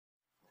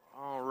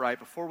right,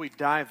 before we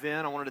dive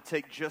in, I wanted to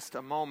take just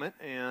a moment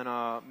and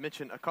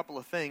mention a couple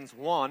of things.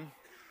 One,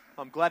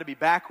 I'm glad to be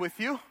back with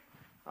you.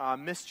 I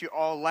missed you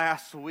all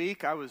last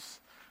week. I was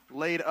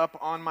laid up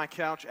on my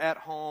couch at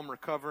home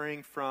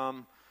recovering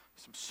from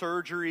some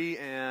surgery,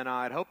 and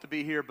I'd hoped to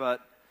be here, but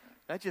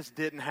that just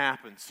didn't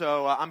happen.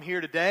 So I'm here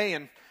today,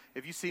 and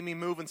if you see me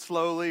moving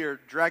slowly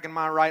or dragging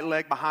my right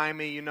leg behind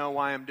me, you know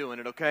why I'm doing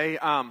it, okay?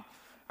 I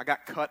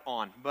got cut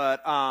on,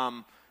 but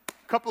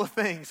couple of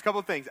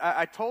things.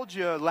 I told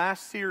you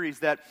last series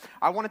that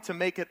I wanted to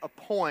make it a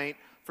point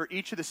for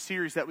each of the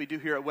series that we do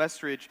here at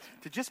Westridge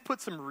to just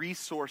put some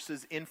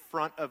resources in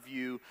front of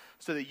you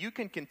so that you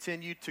can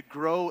continue to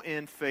grow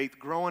in faith,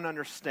 grow in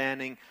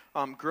understanding,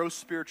 grow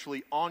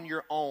spiritually on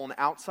your own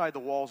outside the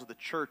walls of the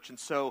church. And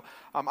so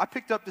I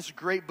picked up this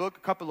great book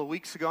a couple of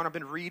weeks ago, and I've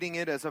been reading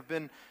it as I've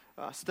been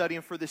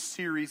studying for this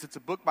series. It's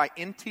a book by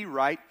N.T.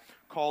 Wright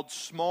called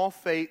Small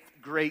Faith,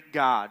 Great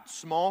God.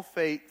 Small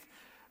Faith,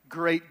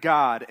 Great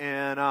God.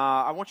 And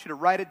I want you to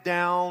write it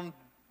down,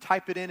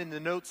 type it in the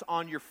notes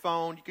on your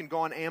phone. You can go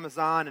on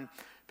Amazon and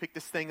pick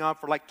this thing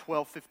up for like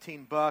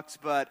 $12-15.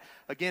 But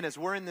again, as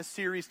we're in this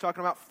series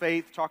talking about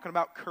faith, talking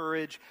about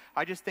courage,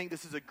 I just think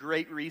this is a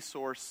great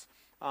resource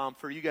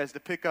for you guys to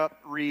pick up,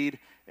 read,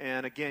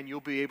 and again, you'll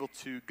be able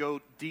to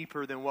go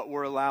deeper than what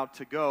we're allowed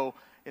to go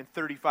in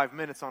 35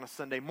 minutes on a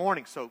Sunday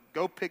morning. So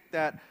go pick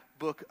that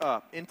book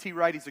up. N.T.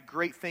 Wright, he's a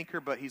great thinker,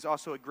 but he's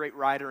also a great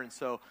writer, and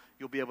so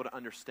you'll be able to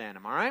understand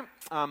him, all right?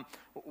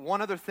 One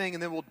other thing,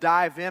 and then we'll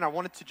dive in. I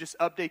wanted to just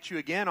update you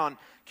again on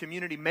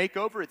Community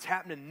Makeover. It's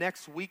happening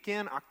next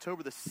weekend,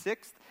 October the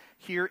 6th,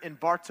 here in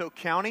Bartow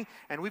County,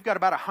 and we've got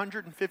about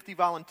 150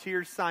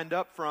 volunteers signed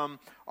up from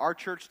our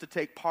church to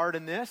take part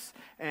in this,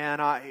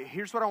 and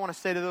here's what I want to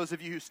say to those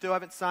of you who still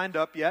haven't signed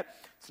up yet.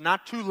 It's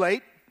not too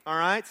late. All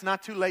right, it's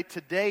not too late.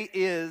 Today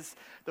is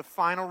the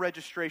final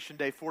registration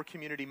day for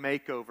Community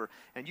Makeover,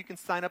 and you can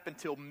sign up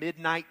until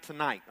midnight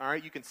tonight. All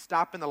right, you can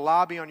stop in the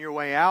lobby on your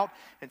way out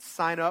and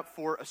sign up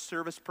for a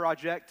service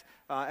project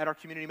at our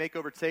Community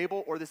Makeover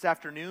table, or this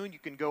afternoon you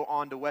can go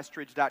on to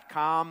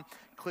westridge.com,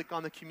 click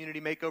on the Community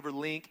Makeover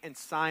link, and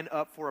sign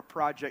up for a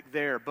project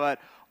there.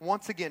 But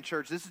once again,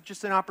 church, this is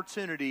just an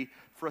opportunity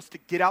for us to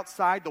get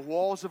outside the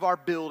walls of our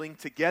building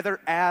together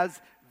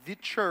as the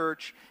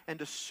church and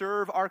to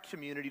serve our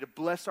community, to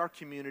bless our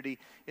community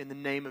in the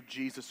name of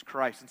Jesus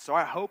Christ. And so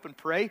I hope and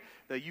pray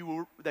that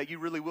you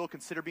really will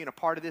consider being a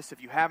part of this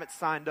if you haven't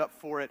signed up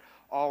for it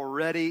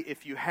already.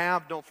 If you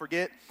have, don't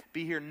forget,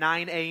 be here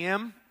 9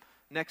 a.m.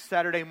 next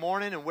Saturday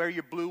morning and wear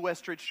your blue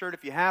Westridge shirt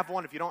if you have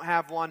one. If you don't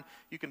have one,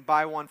 you can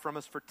buy one from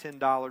us for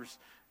 $10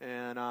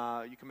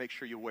 and you can make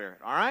sure you wear it.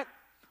 All right?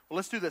 Well,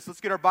 let's do this. Let's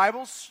get our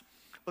Bibles.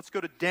 Let's go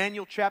to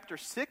Daniel chapter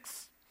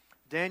 6.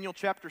 Daniel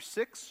chapter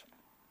 6.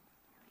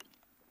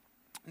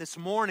 This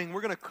morning,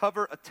 we're going to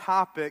cover a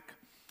topic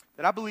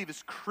that I believe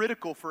is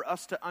critical for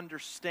us to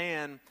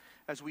understand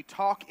as we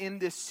talk in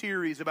this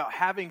series about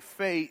having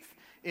faith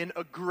in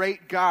a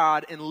great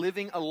God and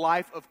living a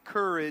life of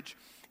courage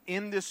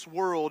in this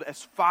world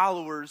as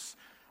followers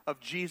of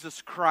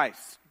Jesus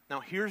Christ. Now,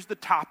 here's the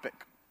topic.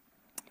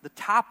 The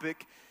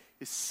topic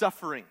is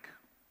suffering.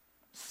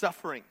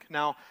 Suffering.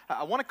 Now,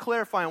 I want to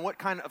clarify on what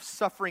kind of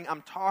suffering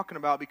I'm talking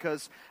about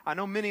because I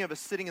know many of us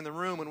sitting in the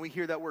room, when we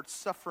hear that word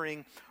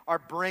suffering, our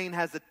brain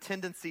has a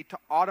tendency to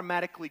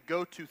automatically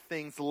go to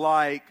things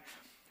like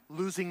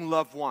losing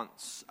loved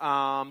ones,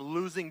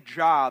 losing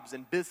jobs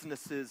and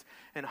businesses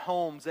and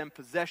homes and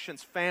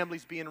possessions,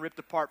 families being ripped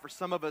apart. For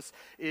some of us,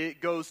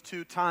 it goes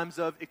to times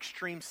of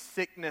extreme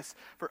sickness.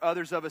 For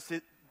others of us,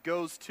 it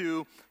goes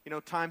to,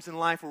 times in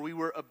life where we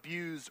were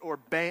abused or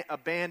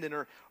abandoned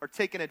or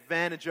taken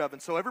advantage of.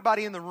 And so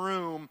everybody in the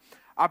room,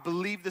 I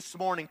believe this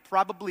morning,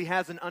 probably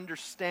has an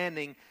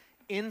understanding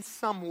in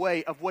some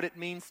way of what it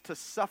means to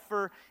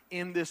suffer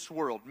in this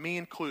world, me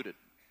included.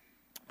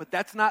 But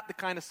that's not the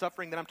kind of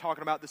suffering that I'm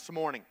talking about this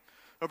morning.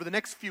 Over the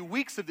next few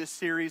weeks of this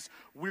series,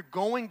 we're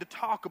going to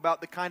talk about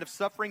the kind of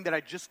suffering that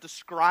I just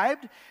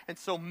described, and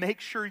so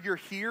make sure you're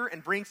here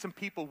and bring some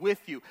people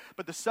with you.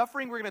 But the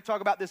suffering we're going to talk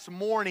about this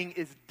morning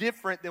is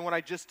different than what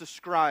I just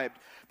described.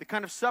 The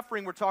kind of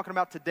suffering we're talking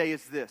about today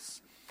is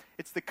this.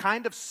 It's the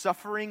kind of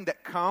suffering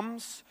that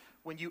comes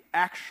when you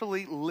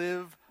actually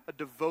live a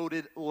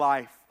devoted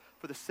life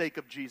for the sake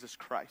of Jesus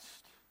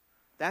Christ.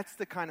 That's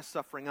the kind of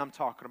suffering I'm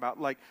talking about.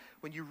 Like,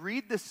 when you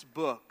read this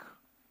book,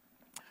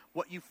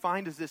 what you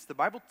find is this: the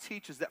Bible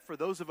teaches that for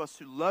those of us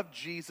who love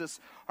Jesus,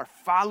 are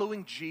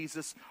following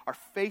Jesus, are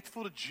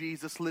faithful to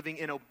Jesus, living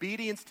in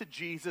obedience to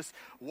Jesus,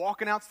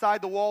 walking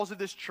outside the walls of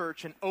this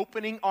church and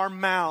opening our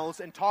mouths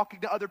and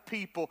talking to other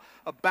people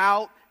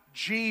about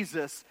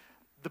Jesus,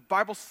 the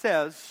Bible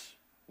says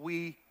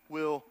we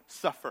will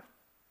suffer.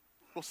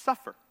 We'll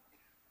suffer.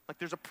 Like,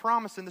 there's a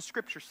promise in the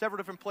scripture, several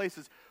different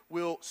places.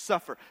 will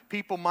suffer.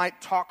 People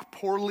might talk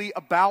poorly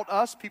about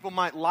us. People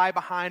might lie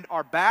behind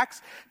our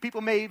backs.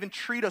 People may even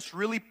treat us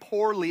really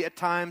poorly at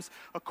times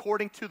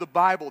according to the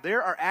Bible.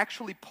 There are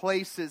actually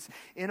places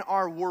in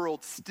our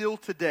world still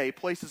today,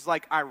 places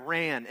like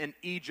Iran and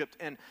Egypt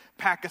and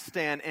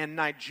Pakistan and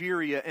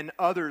Nigeria and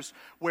others,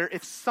 where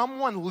if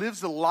someone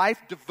lives a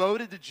life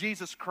devoted to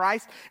Jesus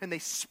Christ and they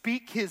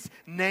speak his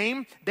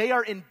name, they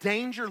are in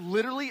danger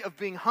literally of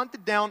being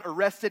hunted down,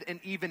 arrested,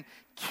 and even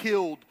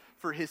killed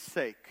for his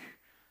sake.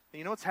 And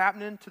you know what's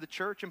happening to the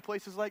church in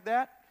places like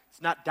that?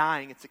 It's not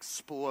dying, it's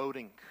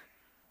exploding.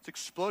 It's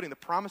exploding. The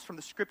promise from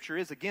the scripture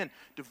is, again,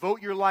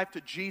 devote your life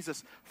to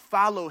Jesus,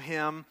 follow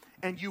him,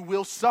 and you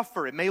will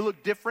suffer. It may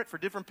look different for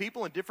different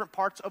people in different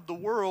parts of the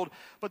world,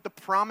 but the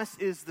promise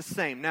is the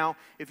same. Now,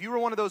 if you were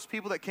one of those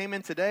people that came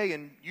in today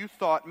and you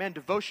thought, man,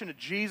 devotion to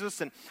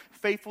Jesus and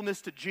faithfulness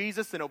to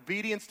Jesus and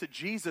obedience to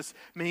Jesus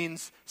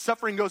means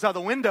suffering goes out the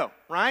window,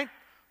 right?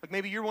 Like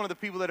maybe you're one of the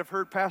people that have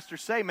heard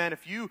pastors say, man,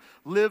 if you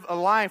live a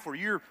life where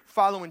you're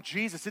following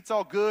Jesus, it's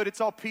all good, it's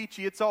all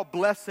peachy, it's all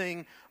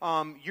blessing,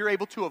 you're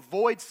able to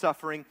avoid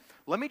suffering.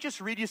 Let me just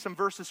read you some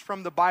verses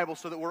from the Bible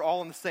so that we're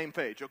all on the same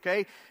page,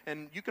 okay?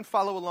 And you can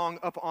follow along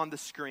up on the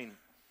screen.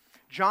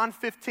 John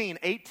 15,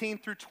 18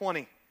 through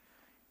 20.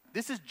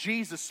 This is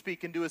Jesus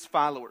speaking to his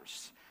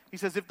followers. He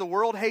says, if the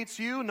world hates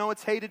you, know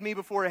it's hated me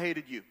before it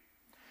hated you.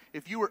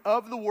 If you were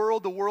of the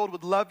world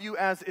would love you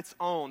as its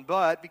own.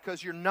 But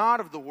because you're not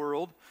of the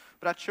world,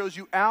 but I chose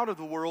you out of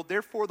the world,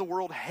 therefore the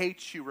world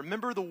hates you.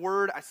 Remember the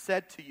word I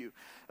said to you.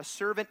 A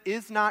servant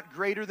is not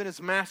greater than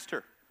his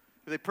master.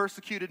 If they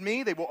persecuted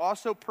me, they will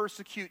also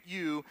persecute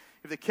you.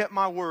 If they kept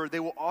my word, they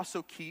will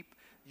also keep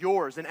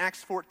yours. In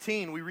Acts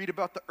 14, we read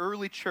about the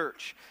early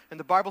church. And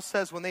the Bible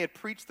says when they had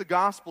preached the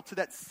gospel to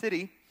that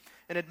city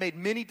and had made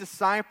many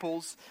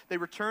disciples, they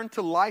returned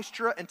to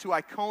Lystra and to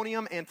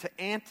Iconium and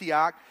to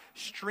Antioch,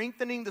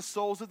 strengthening the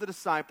souls of the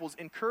disciples,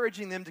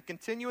 encouraging them to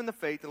continue in the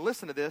faith, and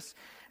listen to this,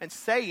 and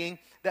saying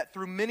that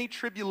through many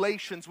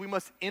tribulations we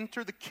must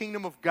enter the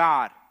kingdom of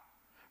God.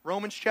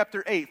 Romans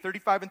chapter 8,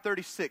 35 and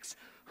 36,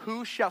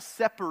 who shall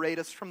separate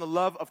us from the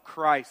love of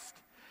Christ?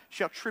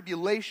 Shall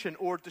tribulation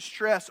or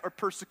distress or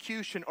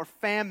persecution or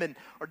famine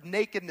or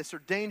nakedness or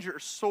danger or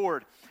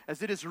sword?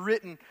 As it is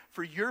written,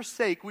 for your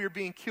sake we are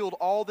being killed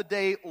all the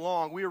day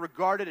long. We are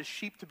regarded as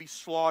sheep to be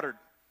slaughtered.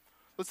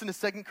 Listen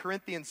to 2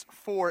 Corinthians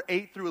 4,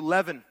 8 through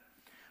 11.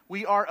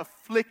 We are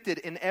afflicted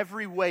in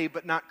every way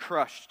but not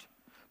crushed.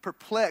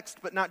 Perplexed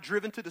but not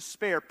driven to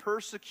despair,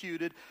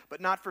 persecuted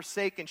but not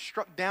forsaken,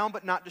 struck down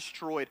but not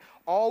destroyed,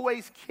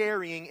 always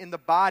carrying in the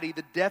body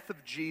the death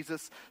of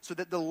Jesus, so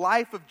that the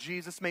life of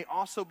Jesus may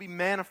also be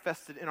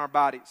manifested in our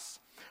bodies.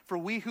 For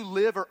we who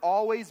live are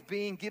always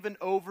being given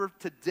over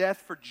to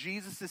death for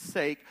Jesus'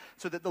 sake,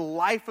 so that the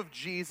life of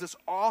Jesus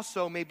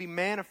also may be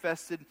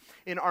manifested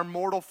in our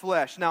mortal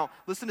flesh. Now,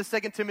 listen to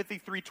 2 Timothy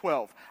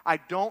 3:12. I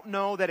don't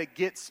know that it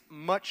gets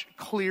much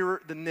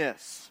clearer than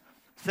this.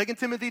 2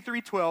 Timothy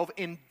 3:12,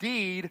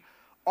 indeed,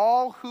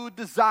 all who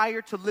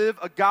desire to live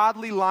a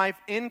godly life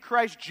in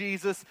Christ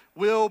Jesus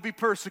will be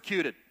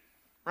persecuted.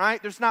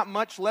 Right? There's not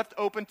much left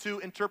open to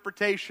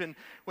interpretation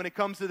when it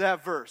comes to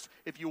that verse.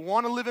 If you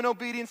want to live in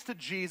obedience to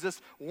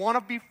Jesus, want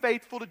to be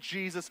faithful to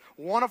Jesus,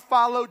 want to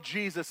follow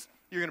Jesus,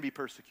 you're going to be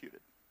persecuted.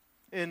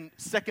 In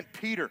 1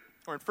 Peter,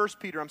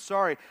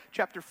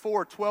 chapter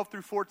 4, 12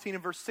 through 14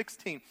 and verse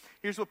 16,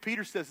 here's what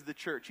Peter says to the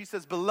church. He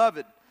says,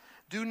 beloved,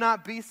 do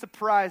not be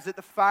surprised at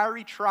the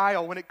fiery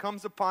trial when it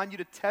comes upon you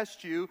to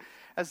test you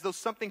as though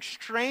something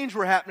strange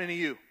were happening to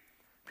you.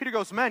 Peter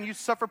goes, man, you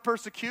suffer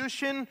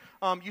persecution,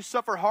 you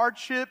suffer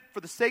hardship for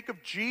the sake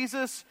of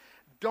Jesus.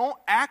 Don't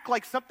act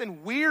like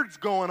something weird's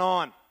going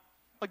on.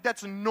 Like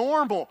that's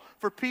normal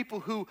for people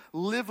who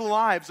live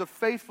lives of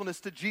faithfulness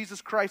to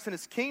Jesus Christ and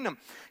his kingdom.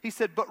 He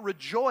said, but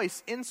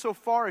rejoice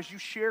insofar as you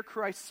share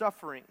Christ's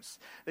sufferings,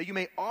 that you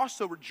may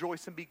also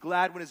rejoice and be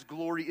glad when his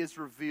glory is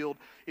revealed.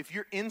 If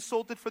you're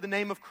insulted for the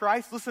name of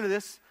Christ, listen to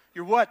this,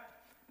 you're what?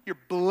 You're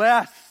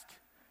blessed.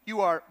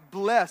 You are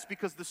blessed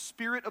because the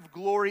Spirit of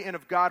glory and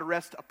of God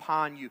rests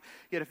upon you.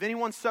 Yet if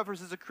anyone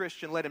suffers as a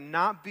Christian, let him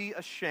not be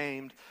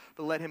ashamed,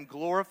 but let him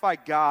glorify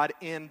God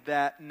in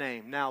that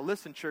name. Now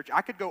listen, church,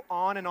 I could go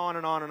on and on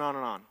and on and on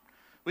and on.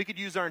 We could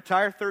use our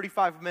entire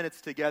 35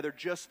 minutes together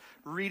just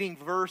reading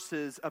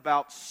verses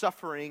about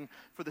suffering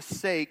for the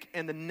sake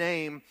and the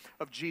name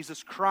of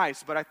Jesus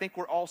Christ. But I think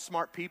we're all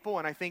smart people,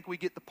 and I think we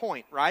get the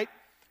point, right?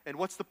 And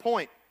what's the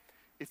point?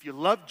 If you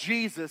love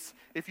Jesus,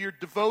 if you're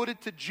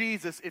devoted to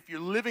Jesus, if you're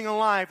living a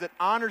life that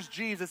honors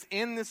Jesus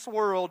in this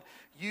world,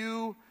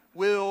 you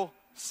will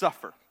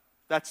suffer.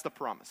 That's the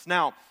promise.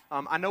 Now,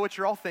 I know what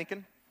you're all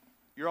thinking.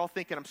 You're all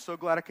thinking, I'm so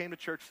glad I came to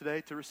church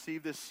today to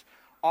receive this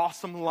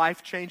awesome,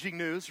 life-changing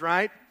news,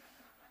 right?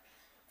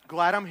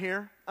 Glad I'm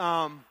here.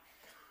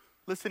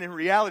 Listen, in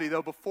reality,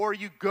 though, before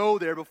you go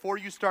there, before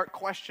you start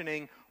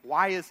questioning,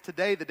 why is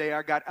today the day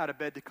I got out of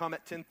bed to come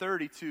at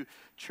 10:30 to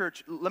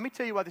church? Let me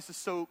tell you why this is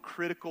so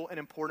critical and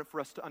important for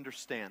us to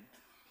understand.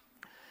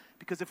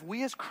 Because if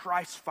we as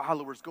Christ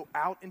followers go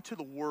out into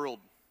the world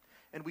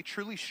and we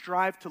truly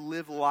strive to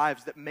live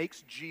lives that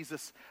makes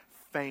Jesus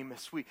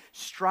famous. We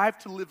strive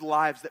to live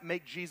lives that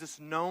make Jesus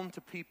known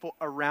to people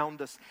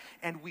around us,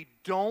 and we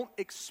don't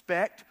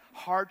expect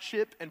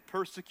hardship and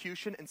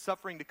persecution and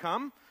suffering to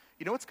come,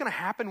 you know what's going to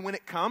happen when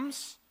it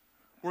comes?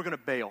 We're going to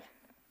bail.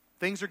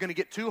 Things are going to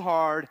get too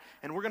hard,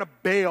 and we're going to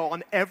bail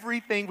on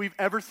everything we've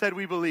ever said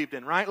we believed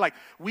in, right? Like,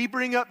 we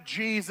bring up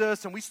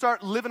Jesus, and we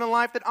start living a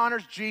life that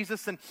honors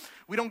Jesus, and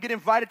we don't get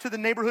invited to the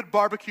neighborhood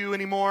barbecue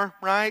anymore,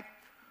 right?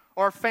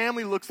 Or our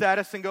family looks at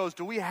us and goes,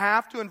 do we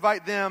have to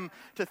invite them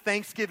to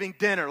Thanksgiving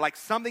dinner? Like,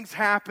 something's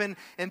happened,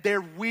 and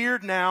they're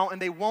weird now,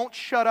 and they won't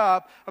shut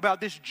up about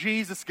this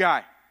Jesus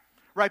guy.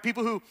 Right?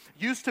 People who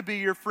used to be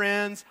your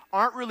friends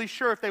aren't really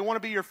sure if they want to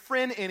be your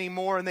friend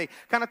anymore, and they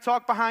kind of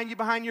talk behind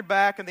your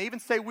back, and they even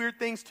say weird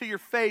things to your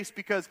face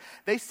because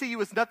they see you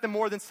as nothing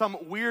more than some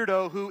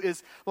weirdo who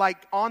is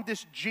like on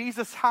this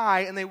Jesus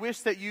high, and they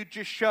wish that you'd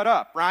just shut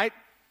up, right?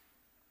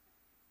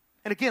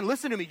 And again,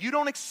 listen to me. You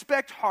don't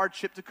expect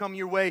hardship to come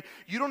your way.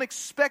 You don't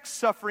expect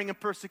suffering and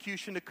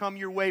persecution to come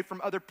your way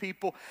from other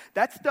people.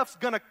 That stuff's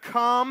going to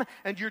come,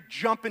 and you're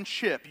jumping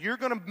ship. You're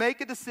going to make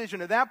a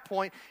decision at that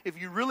point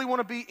if you really want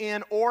to be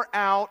in or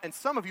out. And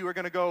some of you are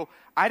going to go,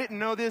 I didn't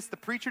know this. The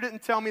preacher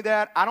didn't tell me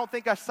that. I don't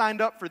think I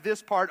signed up for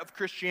this part of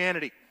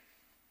Christianity.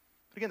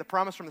 But again, the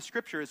promise from the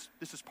Scripture is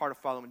this is part of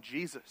following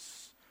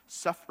Jesus.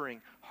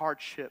 Suffering,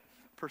 hardship,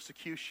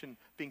 persecution,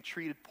 being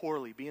treated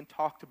poorly, being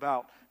talked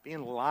about,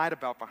 being lied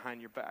about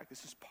behind your back.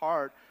 This is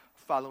part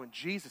of following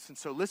Jesus. And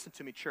so listen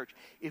to me, church.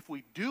 If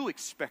we do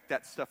expect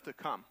that stuff to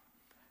come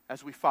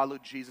as we follow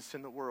Jesus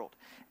in the world,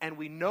 and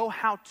we know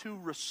how to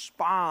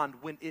respond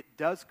when it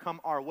does come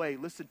our way,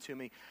 listen to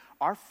me,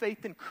 our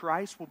faith in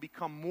Christ will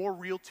become more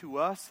real to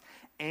us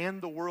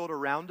and the world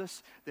around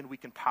us than we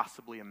can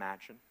possibly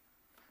imagine.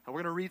 Now,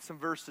 we're going to read some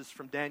verses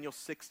from Daniel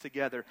 6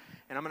 together,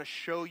 and I'm going to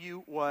show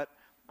you what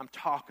I'm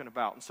talking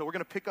about. And so we're going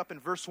to pick up in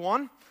verse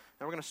 1, and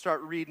we're going to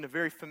start reading a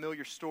very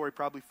familiar story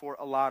probably for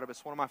a lot of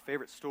us, one of my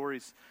favorite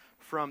stories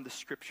from the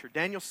Scripture.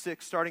 Daniel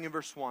 6, starting in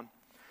verse 1.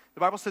 The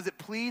Bible says, it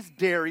pleased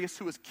Darius,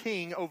 who was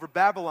king over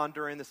Babylon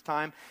during this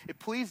time, it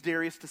pleased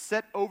Darius to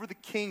set over the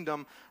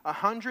kingdom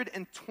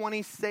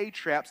 120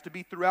 satraps to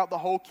be throughout the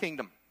whole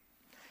kingdom.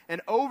 And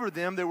over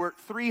them there were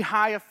 3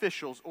 high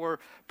officials, or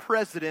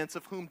presidents,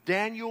 of whom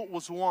Daniel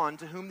was one,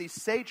 to whom these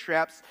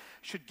satraps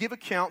should give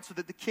account so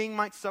that the king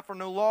might suffer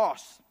no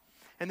loss.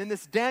 And then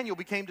this Daniel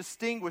became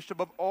distinguished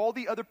above all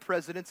the other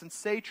presidents and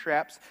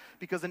satraps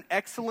because an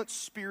excellent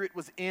spirit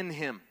was in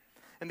him.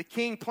 And the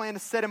king planned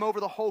to set him over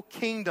the whole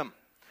kingdom.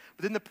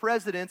 But then the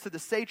presidents of the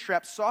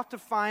satraps sought to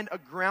find a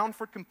ground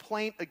for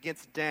complaint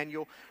against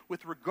Daniel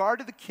with regard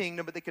to the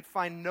kingdom, but they could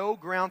find no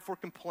ground for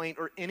complaint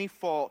or any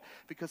fault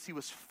because he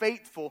was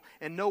faithful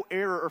and no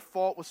error or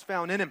fault was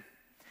found in him.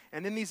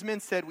 And then these men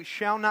said, we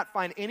shall not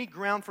find any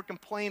ground for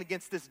complaint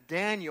against this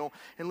Daniel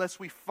unless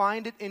we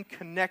find it in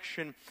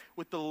connection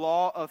with the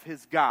law of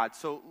his God.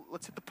 So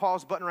let's hit the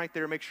pause button right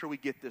there and make sure we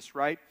get this,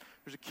 right?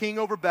 There's a king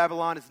over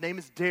Babylon. His name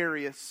is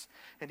Darius.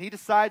 And he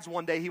decides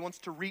one day he wants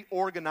to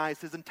reorganize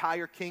his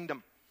entire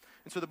kingdom.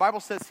 And so the Bible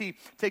says he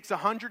takes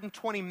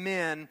 120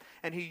 men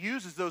and he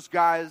uses those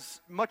guys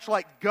much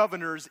like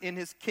governors in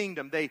his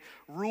kingdom. They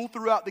rule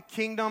throughout the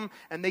kingdom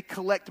and they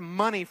collect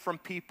money from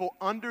people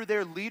under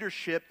their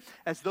leadership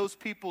as those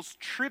people's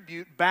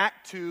tribute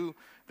back to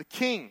the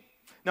king.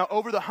 Now,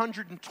 over the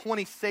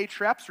 120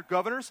 satraps or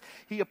governors,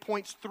 he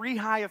appoints 3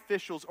 high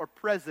officials or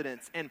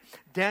presidents, and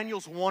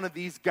Daniel's one of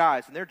these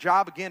guys. And their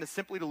job, again, is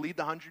simply to lead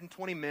the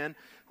 120 men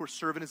who are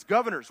serving as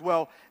governors.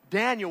 Well,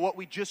 Daniel, what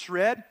we just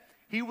read,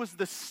 he was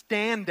the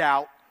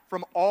standout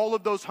from all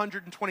of those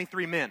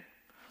 123 men.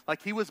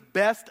 Like, he was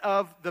best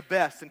of the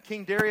best. And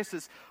King Darius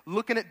is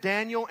looking at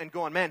Daniel and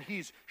going, man,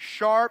 he's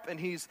sharp and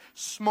he's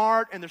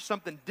smart and there's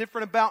something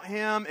different about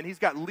him and he's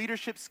got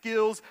leadership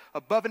skills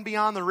above and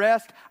beyond the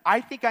rest. I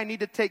think I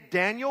need to take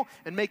Daniel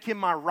and make him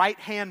my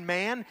right-hand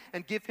man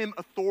and give him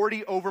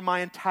authority over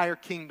my entire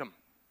kingdom.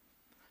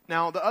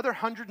 Now, the other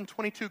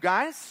 122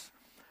 guys,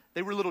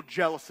 they were a little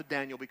jealous of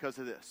Daniel because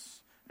of this.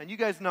 And you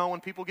guys know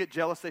when people get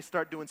jealous, they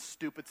start doing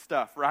stupid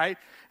stuff, right?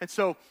 And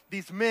so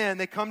these men,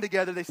 they come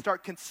together, they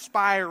start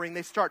conspiring,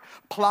 they start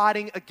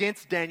plotting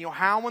against Daniel.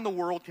 How in the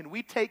world can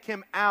we take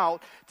him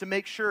out to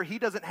make sure he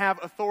doesn't have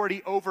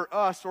authority over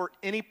us or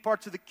any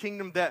parts of the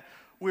kingdom that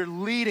we're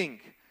leading?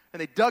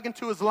 And they dug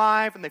into his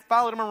life and they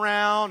followed him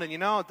around and,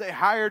 they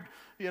hired,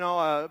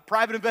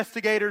 private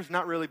investigators,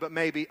 not really, but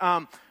maybe.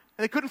 And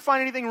they couldn't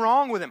find anything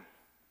wrong with him.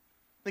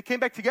 They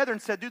came back together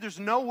and said, dude, there's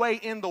no way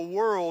in the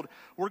world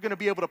we're going to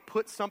be able to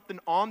put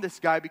something on this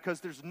guy because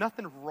there's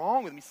nothing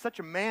wrong with him. He's such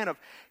a man of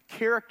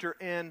character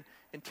and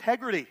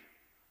integrity.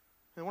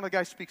 And one of the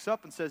guys speaks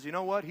up and says, you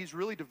know what? He's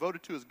really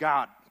devoted to his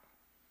God.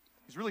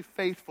 He's really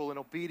faithful and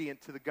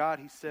obedient to the God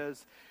he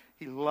says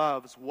he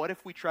loves. What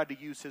if we tried to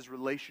use his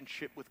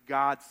relationship with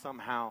God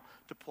somehow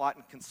to plot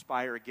and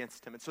conspire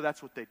against him? And so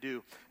that's what they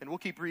do. And we'll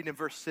keep reading in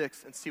verse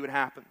 6 and see what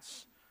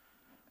happens.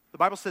 The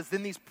Bible says,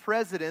 then these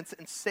presidents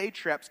and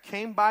satraps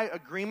came by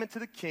agreement to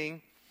the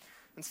king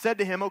and said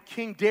to him, O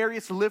King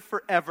Darius, live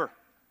forever.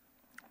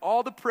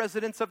 all the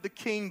presidents of the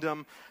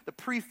kingdom, the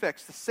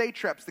prefects, the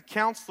satraps, the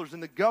counselors,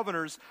 and the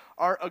governors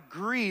are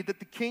agreed that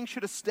the king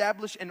should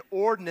establish an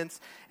ordinance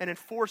and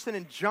enforce an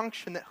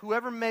injunction that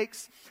whoever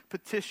makes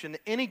petition to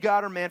any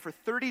god or man for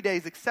 30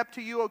 days, except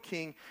to you, O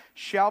king,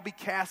 shall be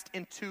cast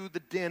into the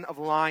den of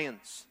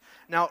lions.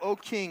 Now, O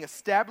king,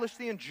 establish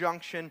the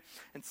injunction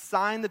and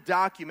sign the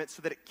document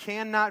so that it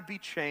cannot be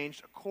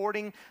changed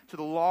according to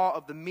the law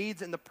of the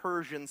Medes and the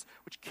Persians,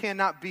 which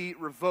cannot be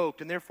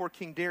revoked. And therefore,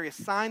 King Darius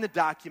signed the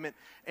document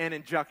and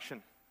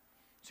injunction.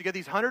 So you got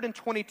these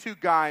 122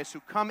 guys who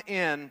come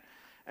in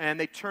and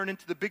they turn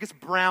into the biggest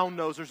brown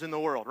nosers in the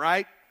world,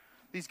 right?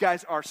 These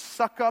guys are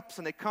suck-ups,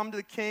 and they come to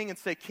the king and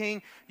say,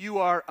 King, you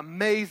are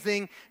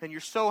amazing, and you're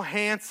so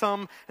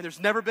handsome, and there's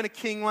never been a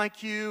king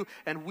like you,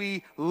 and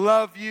we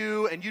love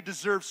you, and you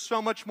deserve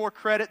so much more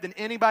credit than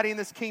anybody in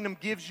this kingdom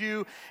gives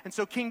you. And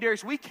so, King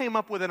Darius, we came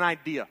up with an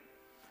idea.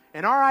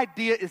 And our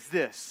idea is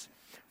this.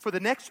 For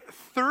the next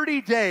 30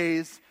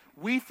 days,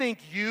 we think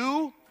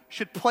you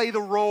should play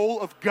the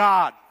role of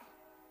God.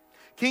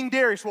 King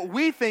Darius, what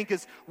we think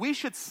is we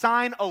should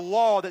sign a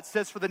law that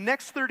says for the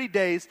next 30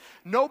 days,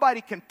 nobody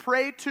can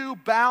pray to,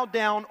 bow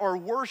down, or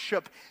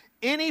worship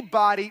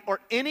anybody or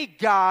any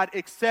god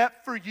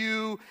except for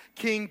you,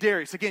 King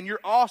Darius. Again, you're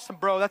awesome,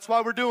 bro. That's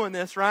why we're doing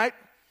this, right?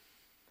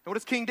 And what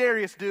does King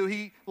Darius do?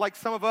 He, like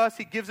some of us,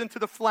 he gives into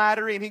the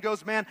flattery and he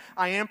goes, man,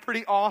 I am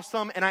pretty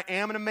awesome and I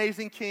am an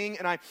amazing king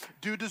and I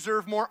do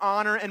deserve more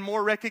honor and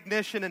more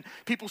recognition and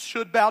people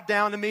should bow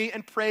down to me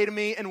and pray to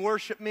me and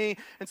worship me.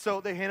 And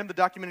so they hand him the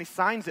document and he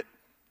signs it.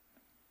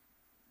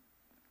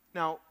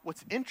 Now,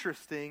 what's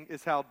interesting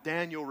is how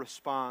Daniel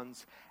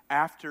responds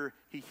after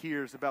he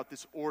hears about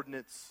this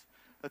ordinance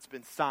that's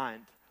been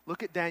signed.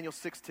 Look at Daniel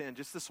 6:10,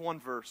 just this one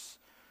verse,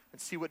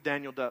 and see what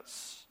Daniel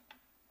does.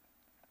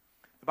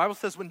 The Bible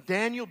says when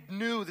Daniel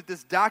knew that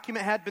this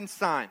document had been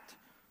signed,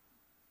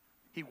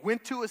 he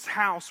went to his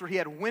house where he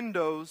had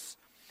windows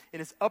in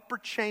his upper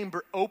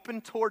chamber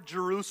open toward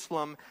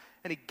Jerusalem,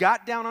 and he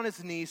got down on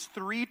his knees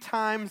 3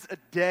 times a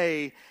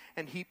day,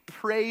 and he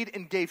prayed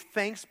and gave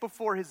thanks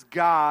before his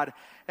God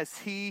as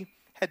he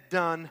had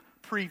done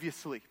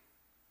previously.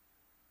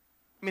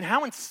 I mean,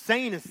 how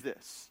insane is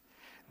this?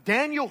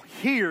 Daniel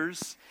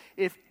hears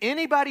if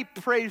anybody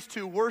prays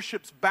to,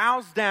 worships,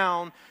 bows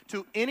down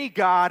to any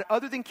god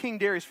other than King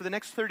Darius for the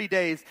next 30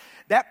 days,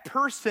 that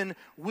person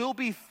will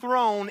be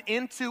thrown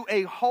into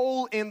a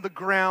hole in the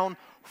ground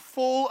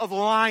full of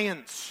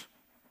lions.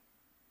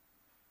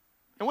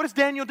 And what does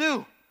Daniel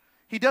do?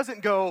 He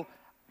doesn't go,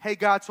 hey,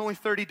 God, it's only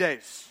 30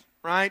 days,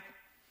 right?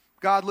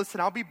 God, listen,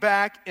 I'll be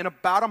back in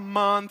about a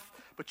month,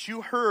 but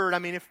you heard, I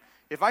mean,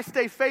 if I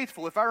stay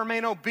faithful, if I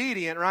remain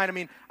obedient, right, I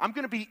mean, I'm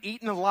going to be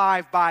eaten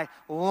alive by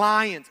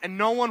lions, and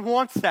no one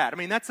wants that. I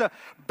mean, that's a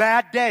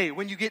bad day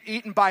when you get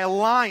eaten by a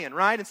lion,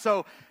 right? And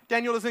so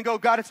Daniel doesn't go,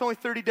 God, it's only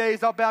 30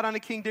 days. I'll bow down to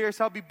King Darius.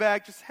 I'll be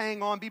back. Just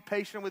hang on. Be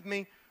patient with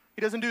me.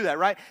 He doesn't do that,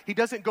 right? He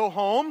doesn't go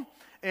home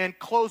and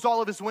close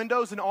all of his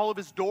windows and all of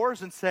his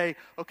doors and say,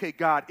 okay,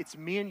 God, it's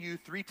me and you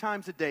 3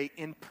 times a day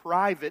in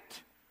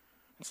private.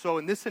 And so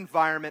in this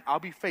environment, I'll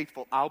be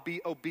faithful. I'll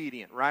be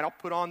obedient, right? I'll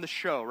put on the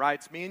show, right?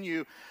 It's me and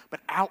you. But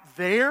out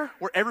there,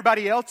 where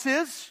everybody else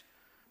is,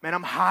 man,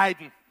 I'm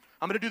hiding.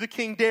 I'm going to do the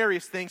King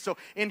Darius thing. So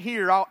in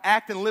here, I'll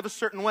act and live a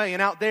certain way.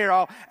 And out there,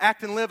 I'll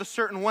act and live a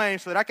certain way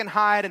so that I can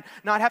hide and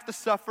not have to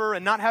suffer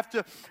and not have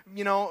to,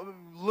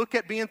 look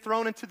at being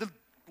thrown into the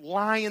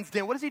lion's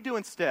den. What does he do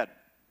instead?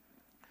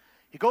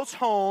 He goes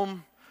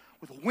home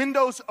with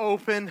windows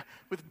open,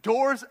 with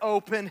doors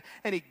open,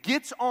 and he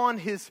gets on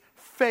his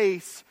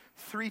face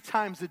 3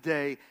 times a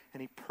day,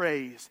 and he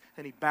prays,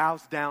 and he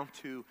bows down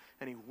to,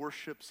 and he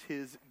worships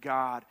his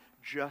God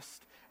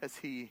just as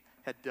he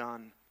had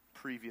done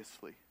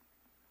previously.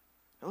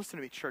 Now listen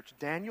to me, church.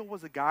 Daniel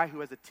was a guy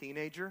who, as a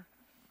teenager,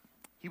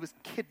 he was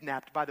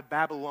kidnapped by the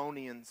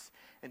Babylonians,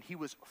 and he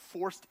was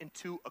forced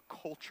into a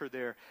culture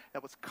there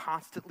that was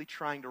constantly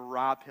trying to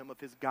rob him of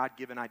his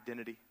God-given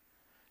identity.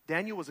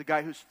 Daniel was a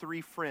guy whose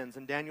 3 friends,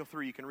 in Daniel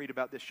 3, you can read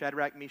about this,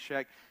 Shadrach,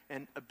 Meshach,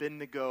 and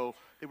Abednego,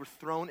 they were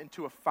thrown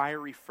into a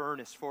fiery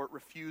furnace for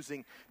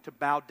refusing to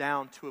bow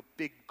down to a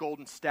big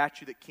golden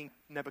statue that King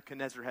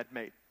Nebuchadnezzar had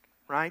made,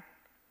 right?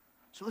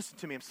 So listen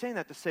to me, I'm saying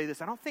that to say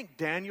this. I don't think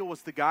Daniel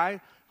was the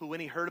guy who, when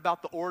he heard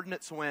about the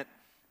ordinance, went,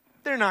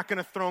 they're not going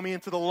to throw me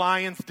into the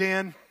lion's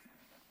den.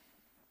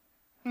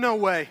 No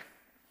way.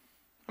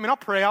 I mean, I'll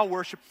pray, I'll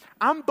worship.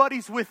 I'm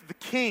buddies with the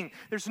king.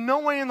 There's no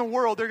way in the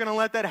world they're going to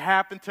let that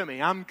happen to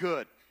me. I'm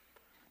good.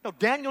 No,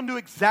 Daniel knew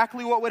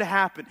exactly what would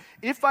happen.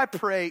 If I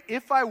pray,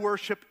 if I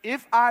worship,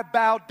 if I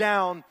bow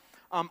down,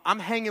 I'm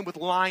hanging with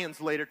lions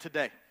later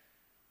today.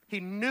 He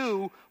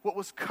knew what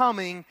was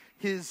coming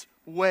his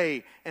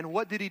way. And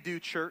what did he do,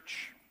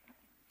 church?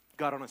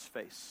 Got on his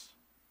face.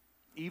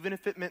 Even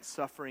if it meant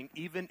suffering,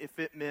 even if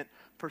it meant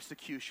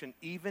persecution,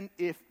 even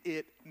if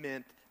it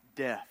meant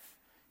death.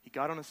 He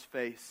got on his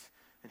face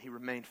and he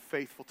remained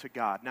faithful to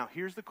God. Now,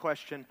 here's the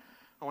question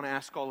I want to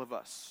ask all of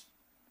us.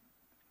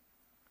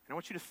 And I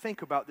want you to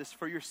think about this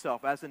for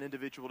yourself as an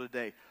individual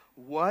today.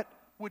 What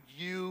would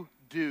you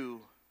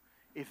do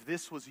if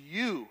this was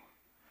you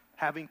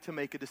having to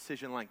make a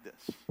decision like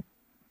this.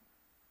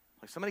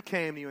 Like somebody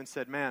came to you and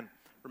said, man,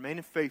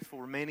 remaining faithful,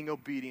 remaining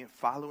obedient,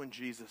 following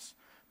Jesus,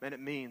 man, it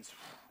means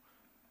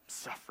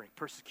suffering,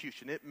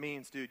 persecution. It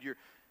means, dude, your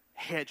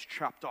head's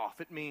chopped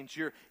off. It means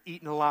you're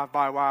eaten alive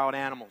by wild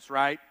animals,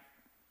 right?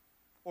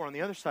 Or on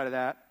the other side of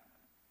that,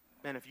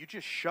 man, if you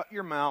just shut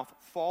your mouth,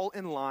 fall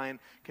in line,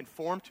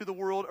 conform to the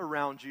world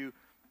around you,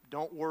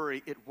 don't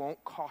worry, it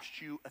won't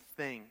cost you a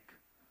thing.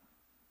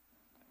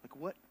 Like,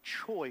 what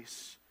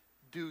choice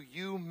do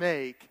you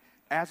make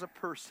as a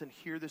person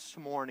here this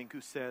morning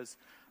who says,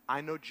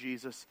 I know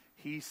Jesus,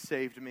 He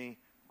saved me,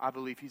 I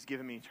believe He's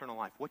given me eternal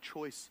life? What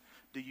choice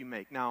do you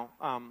make? Now,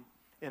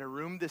 in a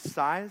room this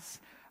size,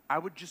 I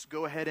would just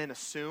go ahead and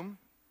assume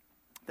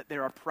that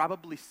there are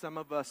probably some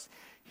of us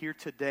here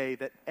today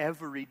that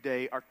every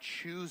day are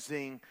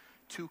choosing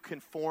to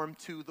conform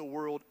to the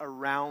world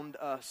around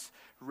us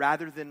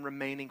rather than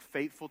remaining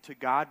faithful to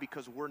God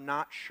because we're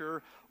not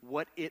sure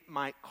what it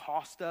might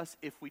cost us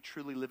if we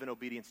truly live in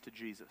obedience to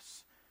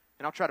Jesus.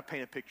 And I'll try to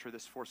paint a picture of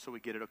this for us so we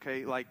get it,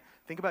 okay? Like,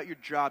 think about your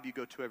job you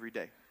go to every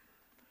day.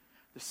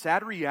 The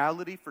sad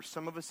reality for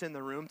some of us in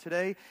the room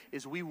today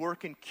is we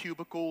work in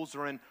cubicles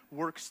or in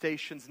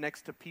workstations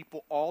next to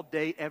people all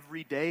day,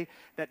 every day,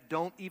 that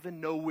don't even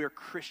know we're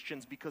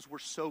Christians because we're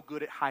so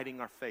good at hiding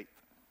our faith.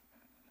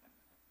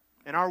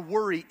 And our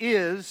worry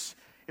is,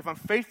 if I'm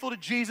faithful to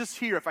Jesus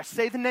here, if I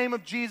say the name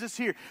of Jesus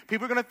here,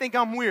 people are going to think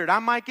I'm weird. I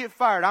might get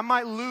fired. I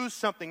might lose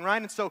something,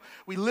 right? And so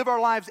we live our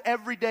lives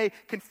every day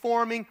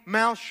conforming,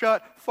 mouth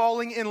shut,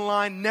 falling in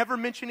line, never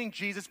mentioning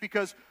Jesus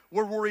because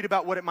we're worried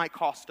about what it might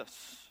cost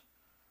us.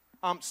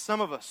 Some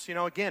of us,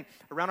 again,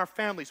 around our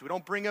families, we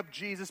don't bring up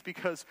Jesus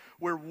because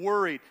we're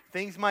worried.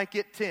 Things might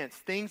get tense.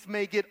 Things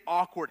may get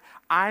awkward.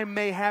 I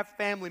may have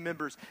family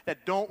members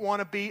that don't want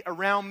to be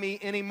around me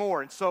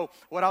anymore. And so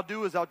what I'll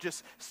do is I'll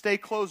just stay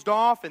closed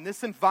off in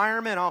this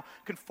environment. I'll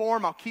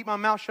conform. I'll keep my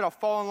mouth shut. I'll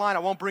fall in line. I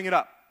won't bring it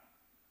up.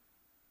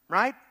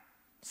 Right?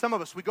 Some of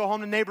us, we go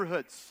home to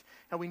neighborhoods.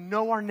 And we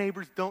know our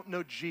neighbors don't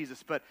know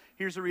Jesus, but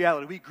here's the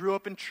reality. We grew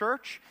up in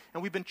church,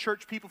 and we've been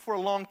church people for a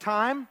long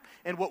time,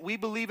 and what we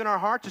believe in our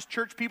hearts is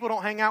church people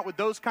don't hang out with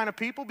those kind of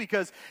people,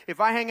 because if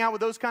I hang out with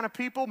those kind of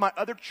people, my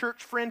other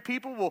church friend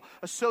people will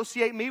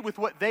associate me with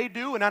what they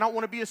do, and I don't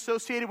want to be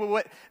associated with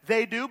what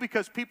they do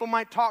because people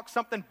might talk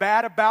something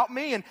bad about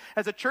me, and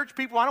as a church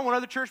people, I don't want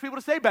other church people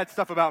to say bad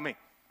stuff about me.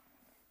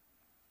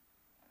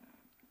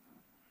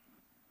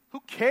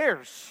 Who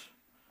cares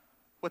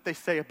what they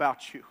say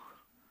about you?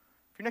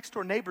 If your next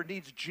door neighbor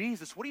needs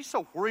Jesus, what are you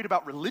so worried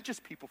about religious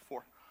people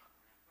for?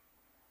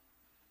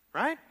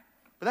 Right?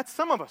 But that's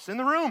some of us in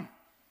the room.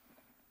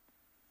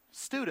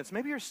 Students,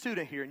 maybe you're a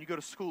student here and you go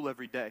to school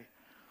every day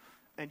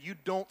and you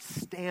don't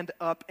stand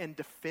up and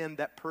defend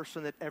that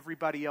person that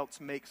everybody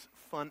else makes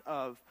fun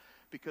of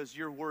because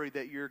you're worried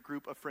that your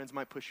group of friends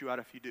might push you out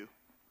if you do.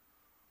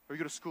 Or you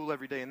go to school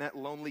every day and that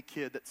lonely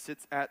kid that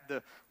sits at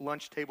the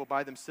lunch table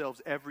by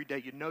themselves every day,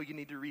 you know you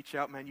need to reach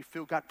out, man. You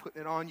feel God putting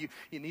it on you.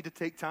 You need to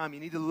take time. You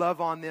need to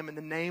love on them in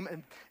the name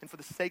and for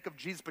the sake of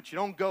Jesus. But you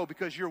don't go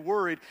because you're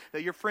worried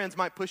that your friends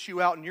might push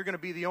you out and you're going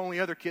to be the only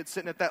other kid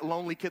sitting at that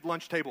lonely kid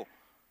lunch table.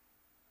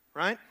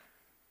 Right?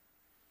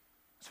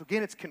 So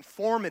again, it's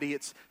conformity.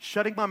 It's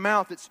shutting my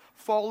mouth. It's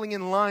falling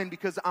in line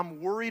because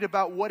I'm worried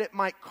about what it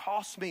might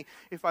cost me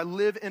if I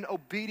live in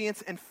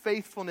obedience and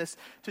faithfulness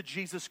to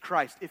Jesus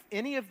Christ. If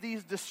any of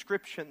these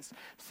descriptions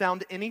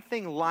sound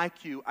anything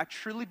like you, I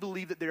truly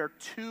believe that there are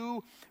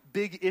two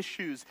big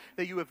issues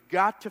that you have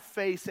got to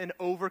face and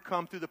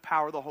overcome through the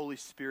power of the Holy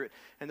Spirit.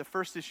 And the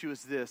first issue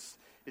is this,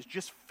 is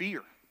just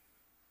fear.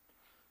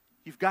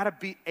 You've got to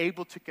be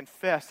able to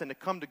confess and to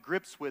come to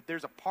grips with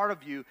there's a part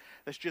of you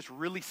that's just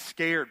really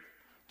scared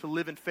to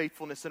live in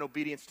faithfulness and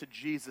obedience to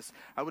Jesus.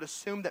 I would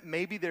assume that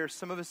maybe there are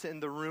some of us in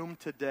the room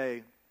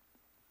today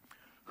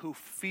who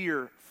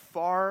fear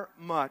far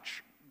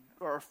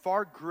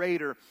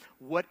greater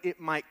what it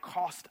might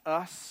cost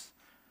us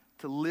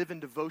to live in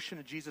devotion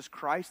to Jesus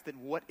Christ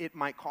than what it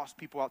might cost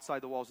people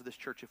outside the walls of this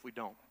church if we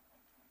don't.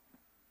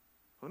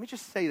 Let me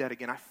just say that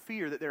again. I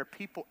fear that there are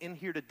people in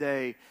here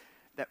today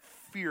that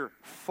fear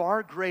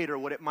far greater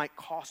what it might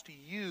cost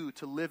you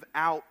to live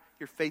out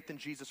your faith in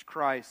Jesus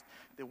Christ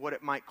than what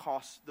it might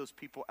cost those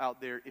people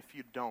out there if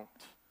you don't.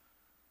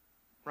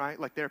 Right?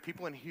 Like there are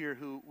people in here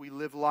who we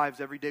live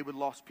lives every day with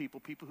lost people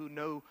who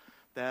know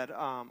that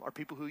are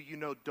people who you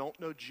know don't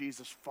know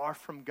Jesus, far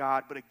from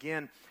God. But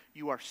again,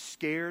 you are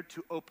scared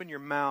to open your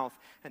mouth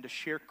and to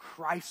share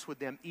Christ with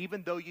them,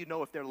 even though you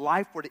know if their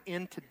life were to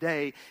end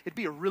today, it'd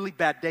be a really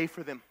bad day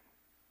for them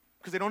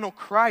because they don't know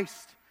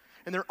Christ.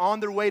 And they're on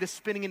their way to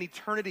spending an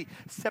eternity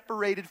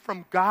separated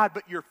from God,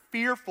 but you're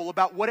fearful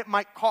about what it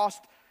might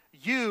cost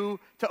you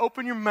to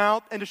open your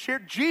mouth and to share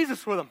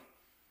Jesus with them.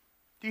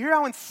 Do you hear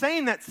how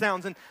insane that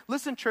sounds? And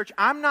listen, church,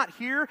 I'm not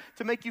here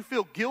to make you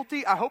feel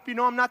guilty. I hope you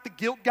know I'm not the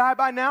guilt guy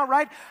by now,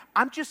 right?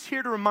 I'm just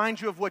here to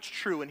remind you of what's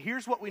true. And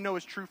here's what we know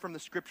is true from the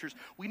Scriptures.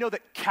 We know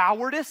that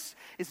cowardice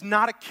is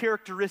not a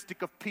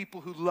characteristic of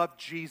people who love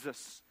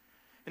Jesus.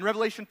 In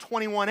Revelation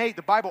 21:8,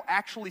 the Bible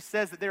actually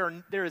says that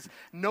there is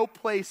no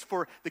place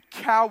for the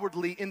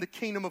cowardly in the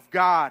kingdom of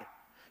God.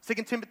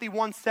 2 Timothy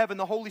 1:7,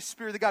 the Holy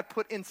Spirit that God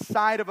put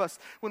inside of us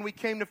when we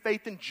came to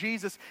faith in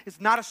Jesus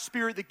is not a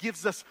spirit that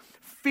gives us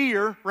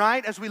fear,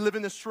 right, as we live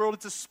in this world.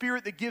 It's a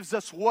spirit that gives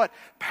us what?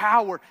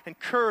 Power and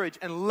courage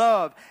and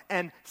love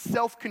and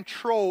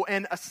self-control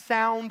and a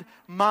sound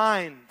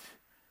mind.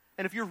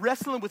 And if you're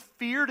wrestling with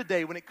fear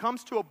today when it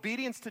comes to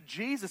obedience to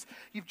Jesus,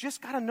 you've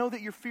just got to know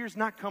that your fear is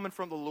not coming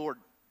from the Lord.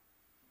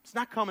 It's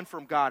not coming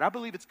from God. I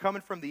believe it's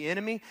coming from the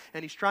enemy,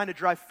 and he's trying to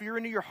drive fear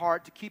into your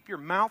heart to keep your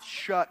mouth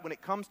shut when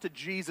it comes to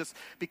Jesus,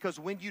 because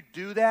when you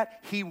do that,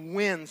 he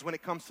wins when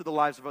it comes to the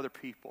lives of other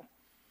people.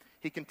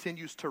 He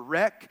continues to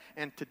wreck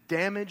and to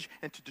damage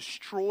and to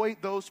destroy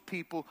those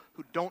people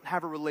who don't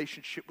have a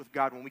relationship with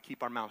God when we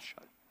keep our mouth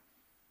shut.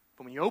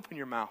 But when you open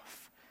your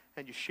mouth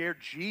and you share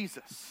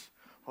Jesus,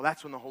 well,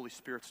 that's when the Holy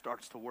Spirit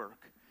starts to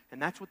work.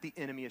 And that's what the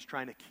enemy is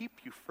trying to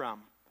keep you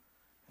from.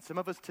 Some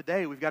of us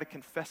today, we've got to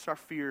confess our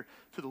fear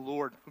to the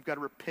Lord. We've got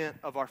to repent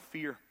of our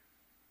fear.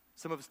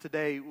 Some of us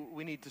today,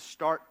 we need to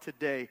start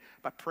today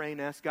by praying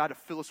and ask God to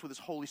fill us with His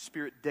Holy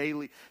Spirit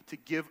daily to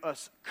give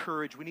us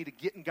courage. We need to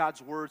get in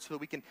God's Word so that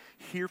we can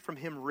hear from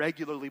Him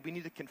regularly. We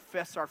need to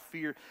confess our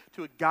fear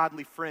to a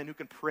godly friend who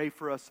can pray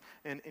for us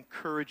and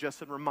encourage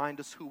us and remind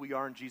us who we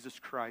are in Jesus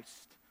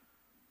Christ.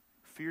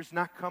 Fear's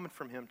not coming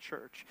from Him,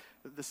 church.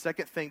 The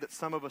second thing that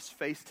some of us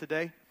face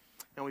today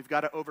and we've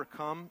got to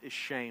overcome is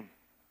shame.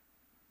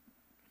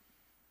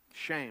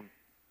 Shame.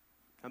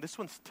 Now this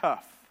one's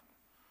tough.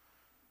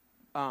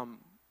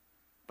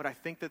 But I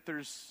think that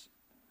there's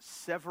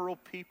several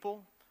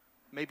people,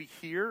 maybe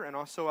here and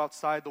also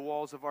outside the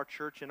walls of our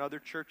church and other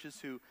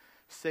churches, who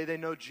say they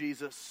know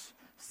Jesus,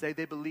 say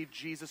they believe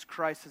Jesus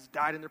Christ has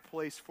died in their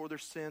place for their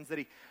sins, that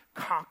He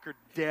conquered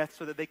death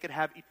so that they could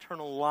have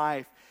eternal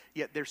life,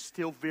 yet they're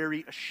still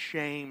very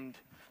ashamed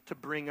to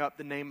bring up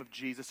the name of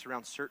Jesus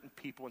around certain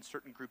people and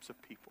certain groups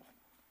of people.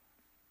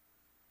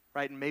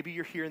 Right, and maybe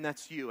you're here and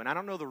that's you. And I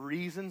don't know the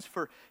reasons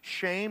for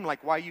shame,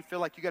 like why you feel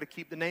like you got to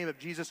keep the name of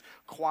Jesus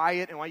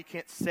quiet and why you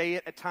can't say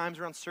it at times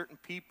around certain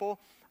people.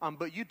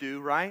 But you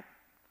do, right?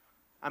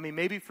 I mean,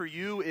 maybe for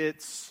you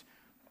it's,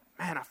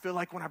 man, I feel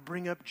like when I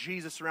bring up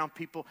Jesus around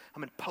people,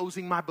 I'm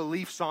imposing my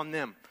beliefs on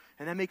them.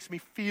 And that makes me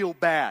feel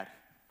bad.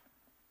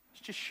 It's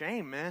just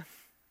shame, man.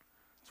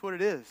 That's what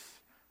it is.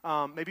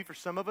 Maybe for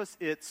some of us,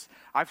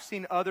 I've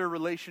seen other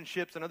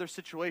relationships and other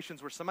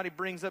situations where somebody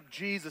brings up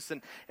Jesus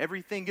and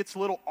everything gets a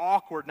little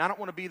awkward. And I don't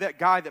want to be that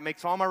guy that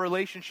makes all my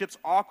relationships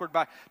awkward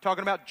by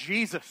talking about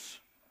Jesus.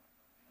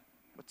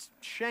 It's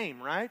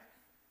shame, right?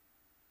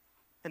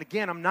 And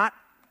again, I'm not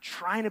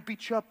trying to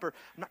beat you up or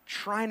I'm not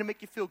trying to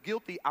make you feel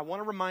guilty. I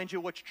want to remind you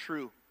of what's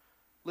true.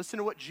 Listen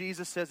to what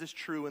Jesus says is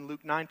true in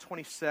Luke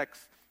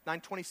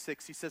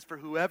 9:26. He says, "For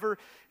whoever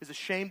is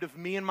ashamed of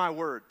me and my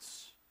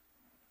words,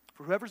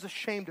 for whoever's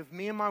ashamed of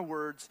me and my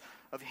words,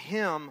 of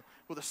him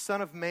will the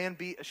Son of Man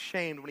be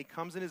ashamed when He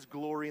comes in His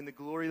glory and the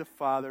glory of the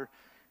Father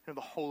and of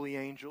the holy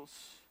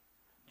angels."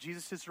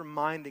 Jesus is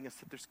reminding us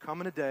that there's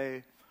coming a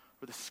day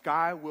where the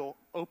sky will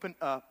open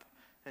up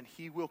and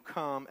He will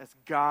come as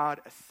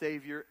God, as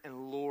Savior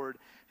and Lord,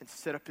 and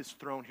set up His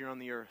throne here on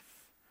the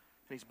earth.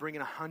 And He's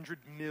bringing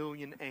 100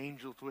 million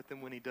angels with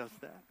Him when He does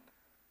that.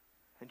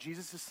 And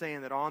Jesus is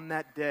saying that on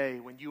that day,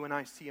 when you and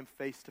I see Him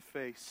face to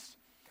face,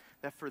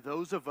 that for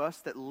those of us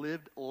that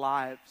lived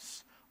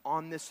lives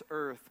on this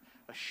earth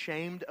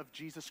ashamed of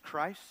Jesus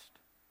Christ,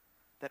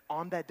 that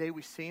on that day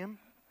we see Him,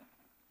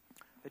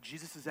 that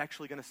Jesus is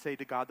actually going to say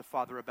to God the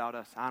Father about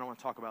us, "I don't want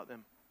to talk about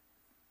them.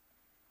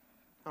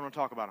 I don't want to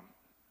talk about them.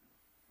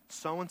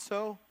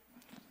 So-and-so,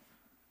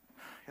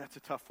 that's a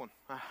tough one.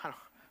 I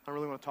don't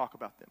really want to talk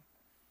about them."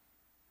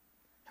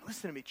 And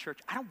listen to me,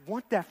 church. I don't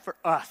want that for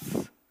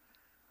us.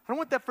 I don't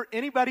want that for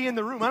anybody in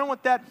the room. I don't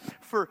want that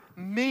for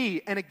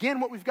me. And again,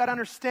 what we've got to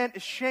understand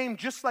is shame,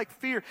 just like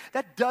fear,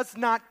 that does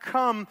not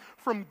come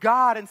from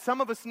God. And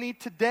some of us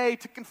need today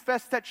to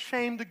confess that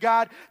shame to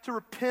God, to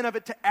repent of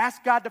it, to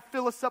ask God to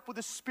fill us up with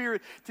His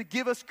Spirit, to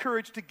give us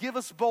courage, to give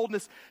us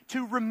boldness,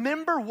 to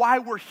remember why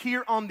we're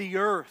here on the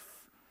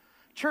earth.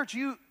 Church,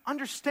 you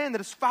understand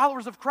that as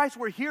followers of Christ,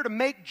 we're here to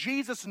make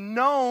Jesus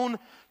known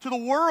to the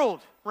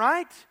world,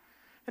 right?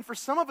 And for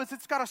some of us,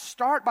 it's got to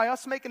start by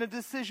us making a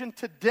decision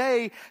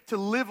today to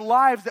live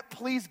lives that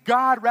please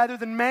God rather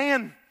than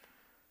man.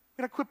 We've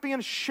got to quit being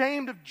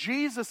ashamed of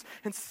Jesus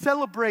and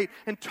celebrate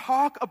and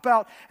talk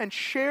about and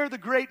share the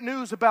great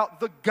news about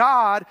the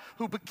God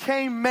who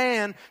became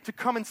man to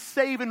come and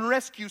save and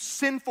rescue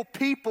sinful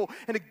people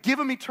and to give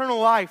them eternal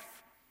life.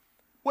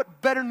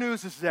 What better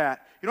news is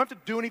that? You don't have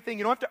to do anything.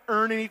 You don't have to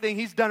earn anything.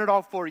 He's done it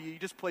all for you. You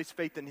just place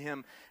faith in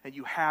Him and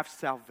you have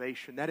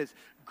salvation. That is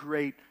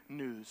great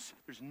news.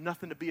 There's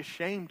nothing to be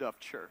ashamed of,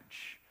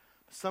 church.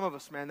 Some of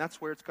us, man,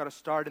 that's where it's got to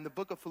start. In the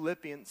book of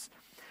Philippians,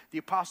 the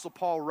Apostle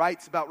Paul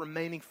writes about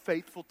remaining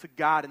faithful to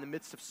God in the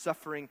midst of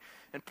suffering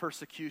and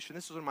persecution.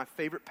 This is one of my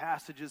favorite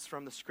passages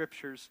from the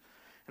Scriptures.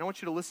 And I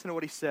want you to listen to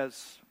what he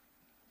says.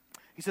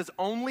 He says,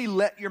 "Only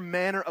let your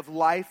manner of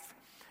life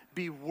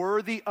be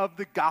worthy of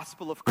the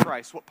gospel of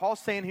Christ. What Paul's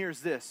saying here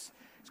is this.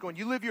 He's going,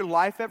 you live your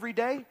life every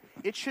day,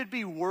 it should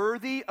be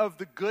worthy of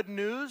the good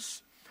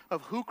news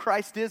of who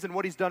Christ is and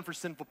what he's done for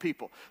sinful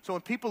people. So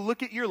when people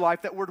look at your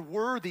life, that word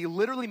worthy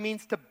literally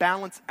means to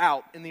balance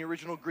out in the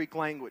original Greek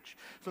language.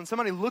 So when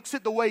somebody looks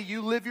at the way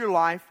you live your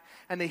life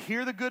and they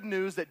hear the good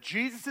news that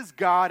Jesus is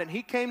God and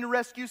he came to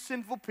rescue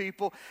sinful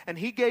people and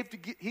he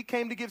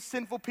came to give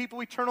sinful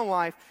people eternal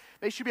life,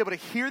 they should be able to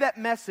hear that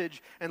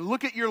message and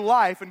look at your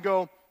life and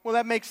go, well,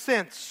 that makes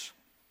sense.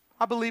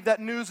 I believe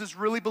that news is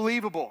really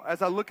believable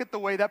as I look at the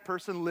way that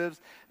person lives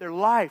their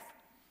life.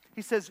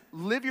 He says,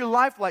 live your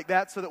life like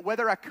that so that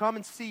whether I come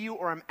and see you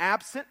or I'm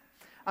absent,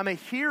 I may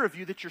hear of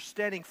you that you're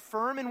standing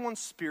firm in one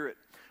spirit,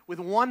 with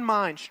one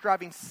mind,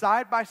 striving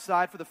side by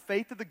side for the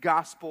faith of the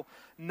gospel,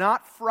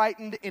 not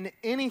frightened in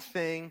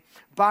anything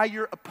by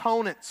your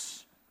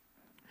opponents.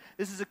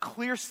 This is a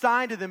clear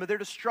sign to them of their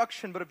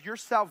destruction, but of your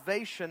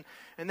salvation,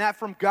 and that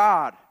from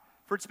God.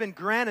 For it's been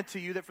granted to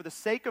you that for the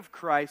sake of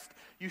Christ,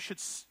 you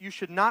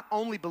should not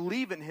only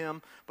believe in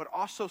him, but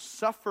also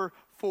suffer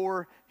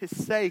for his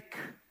sake.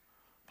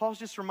 Paul's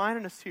just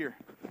reminding us here.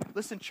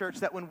 Listen,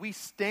 church, that when we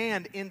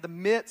stand in the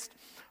midst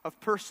of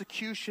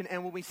persecution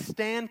and when we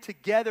stand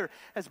together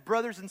as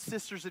brothers and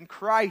sisters in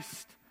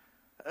Christ,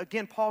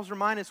 again, Paul's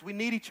reminding us we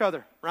need each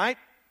other, right?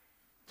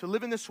 To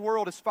live in this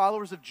world as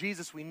followers of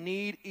Jesus, we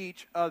need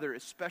each other,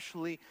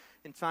 especially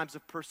in times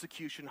of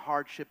persecution,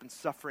 hardship, and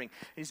suffering.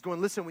 And he's going,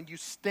 listen, when you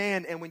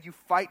stand and when you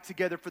fight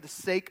together for the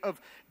sake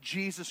of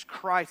Jesus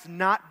Christ,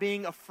 not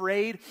being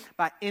afraid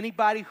by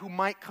anybody who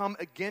might come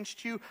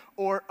against you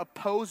or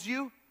oppose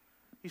you,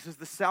 he says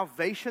the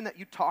salvation that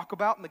you talk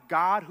about and the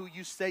God who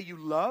you say you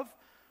love,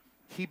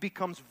 he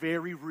becomes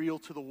very real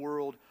to the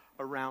world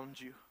around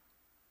you.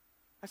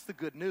 That's the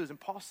good news. And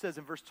Paul says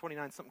in verse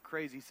 29 something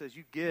crazy. He says,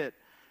 you get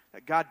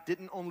that God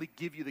didn't only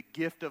give you the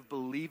gift of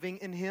believing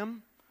in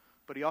him,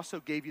 but he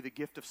also gave you the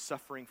gift of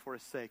suffering for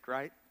his sake,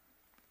 right?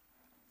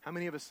 How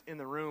many of us in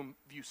the room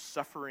view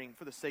suffering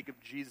for the sake of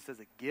Jesus as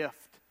a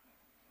gift?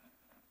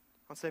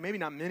 I'll say maybe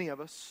not many of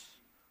us.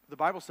 The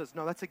Bible says,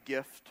 no, that's a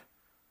gift.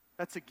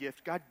 That's a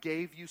gift. God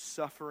gave you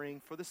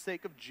suffering for the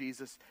sake of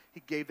Jesus.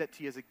 He gave that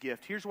to you as a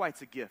gift. Here's why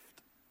it's a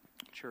gift,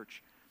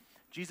 church.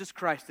 Jesus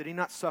Christ, did he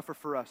not suffer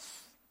for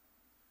us?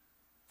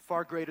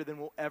 Far greater than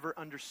we'll ever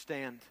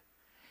understand.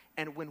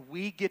 And when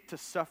we get to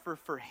suffer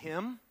for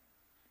him,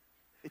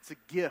 it's a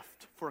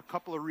gift for a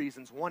couple of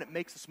reasons. One, it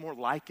makes us more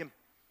like him.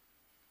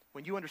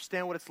 When you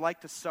understand what it's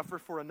like to suffer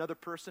for another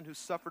person who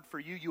suffered for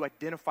you, you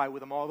identify with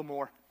them all the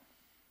more.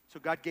 So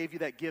God gave you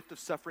that gift of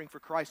suffering for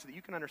Christ so that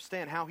you can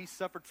understand how he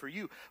suffered for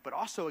you. But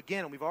also,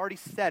 again, and we've already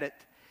said it,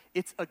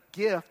 it's a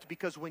gift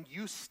because when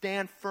you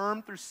stand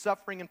firm through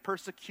suffering and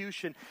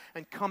persecution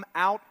and come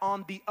out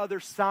on the other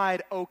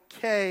side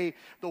okay,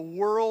 the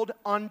world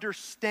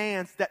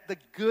understands that the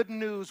good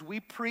news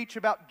we preach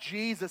about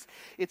Jesus,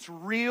 it's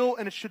real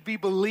and it should be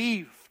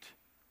believed.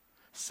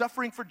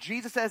 Suffering for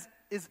Jesus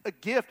is a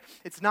gift.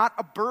 It's not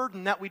a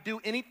burden that we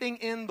do anything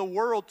in the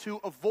world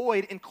to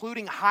avoid,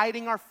 including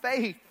hiding our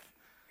faith.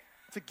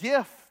 It's a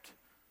gift.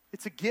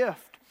 It's a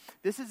gift.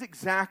 This is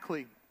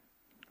exactly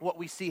what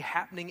we see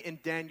happening in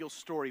Daniel's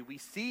story. We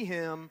see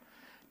him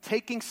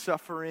taking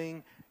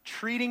suffering,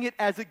 treating it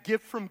as a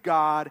gift from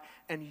God,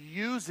 and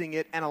using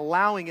it and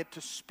allowing it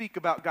to speak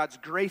about God's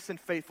grace and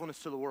faithfulness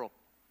to the world.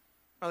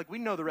 Like, we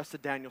know the rest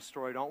of Daniel's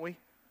story, don't we?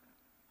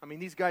 I mean,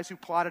 these guys who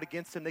plotted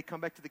against him, they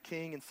come back to the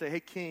king and say,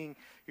 hey, king,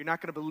 you're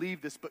not going to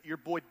believe this, but your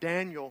boy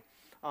Daniel,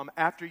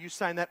 after you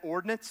signed that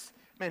ordinance,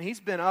 man, he's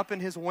been up in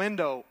his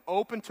window,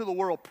 open to the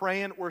world,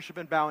 praying,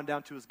 worshiping, bowing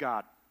down to his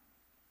God.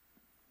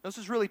 This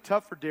is really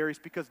tough for Darius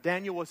because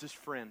Daniel was his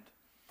friend.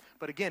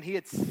 But again, he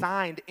had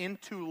signed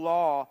into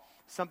law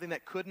something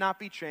that could not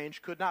be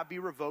changed, could not be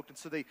revoked. And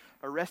so they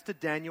arrested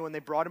Daniel and they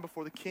brought him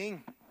before the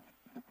king.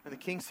 And the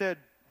king said,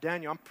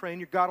 Daniel, I'm praying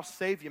your God will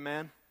save you,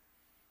 man.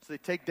 So they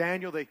take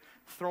Daniel, they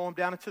throw him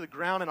down into the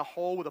ground in a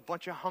hole with a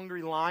bunch of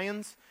hungry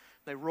lions.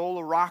 They roll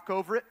a rock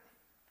over it.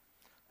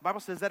 The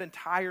Bible says that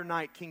entire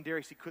night, King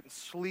Darius, he couldn't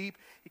sleep,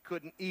 he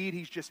couldn't eat.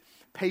 He's just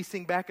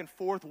pacing back and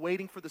forth,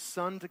 waiting for the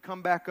sun to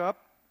come back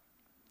up.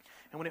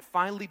 And when it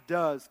finally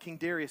does, King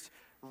Darius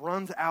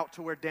runs out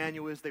to where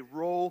Daniel is. They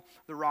roll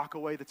the rock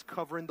away that's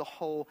covering the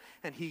hole,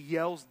 and he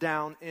yells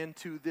down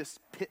into this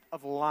pit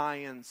of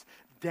lions,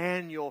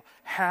 Daniel,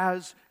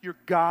 has your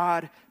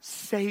God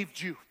saved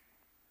you?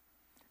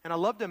 And I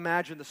love to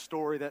imagine the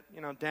story that,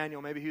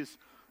 Daniel, maybe he was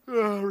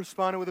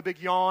responding with a big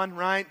yawn,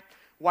 right?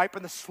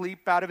 Wiping the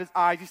sleep out of his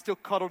eyes. He's still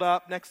cuddled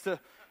up next to,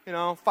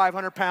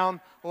 500-pound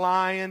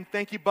lion.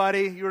 Thank you,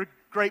 buddy. You were a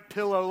great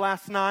pillow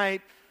last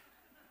night.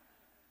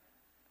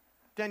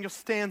 Daniel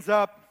stands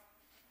up.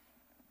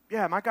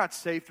 Yeah, my God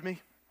saved me.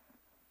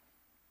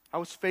 I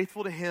was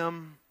faithful to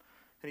him,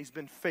 and he's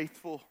been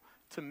faithful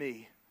to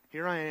me.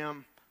 Here I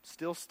am,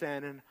 still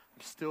standing.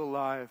 I'm still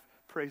alive.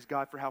 Praise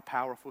God for how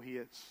powerful he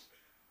is.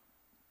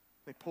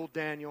 They pull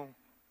Daniel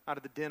out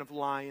of the den of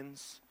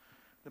lions.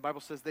 The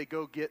Bible says they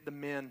go get the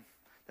men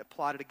that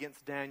plotted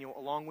against Daniel,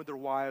 along with their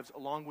wives,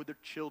 along with their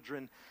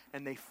children,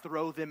 and they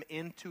throw them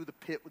into the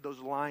pit with those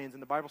lions.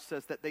 And the Bible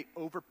says that they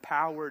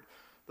overpowered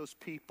those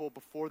people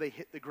before they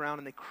hit the ground,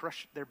 and they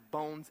crushed their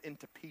bones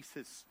into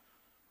pieces.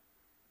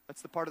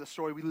 That's the part of the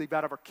story we leave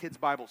out of our kids'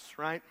 Bibles,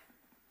 right?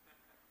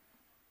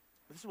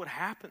 This is what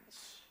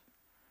happens.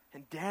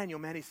 And Daniel,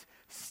 man, he's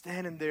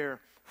standing there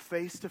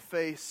face to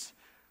face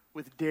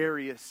with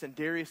Darius, and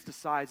Darius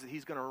decides that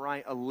he's going to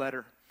write a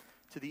letter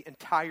to the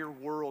entire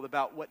world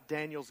about what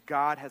Daniel's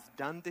God has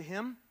done to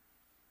him,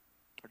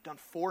 or done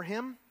for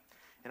him.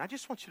 And I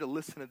just want you to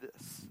listen to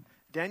this.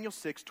 Daniel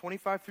 6,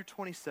 25 through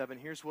 27,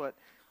 here's what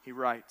he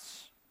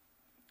writes.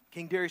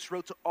 King Darius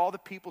wrote to all the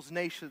peoples,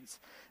 nations,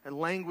 and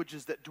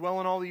languages that dwell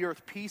on all the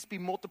earth, peace be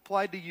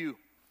multiplied to you.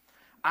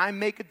 I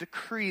make a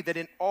decree that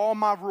in all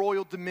my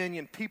royal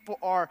dominion, people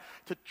are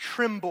to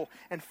tremble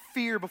and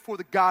fear before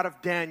the God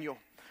of Daniel.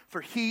 For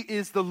he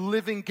is the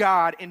living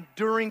God,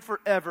 enduring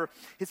forever.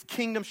 His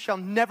kingdom shall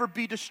never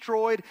be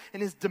destroyed,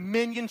 and his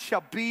dominion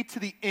shall be to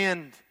the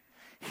end.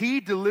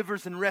 He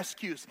delivers and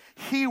rescues.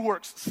 He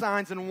works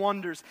signs and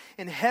wonders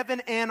in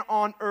heaven and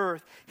on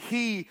earth.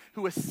 He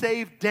who has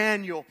saved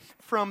Daniel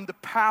from the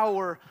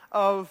power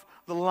of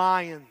the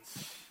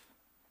lions.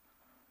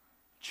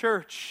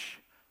 Church,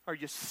 are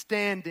you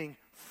standing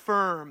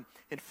firm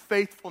in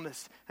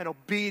faithfulness and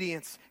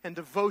obedience and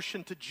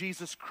devotion to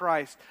Jesus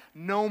Christ,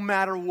 no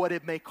matter what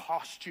it may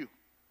cost you?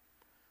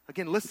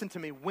 Again, listen to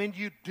me. When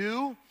you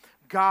do,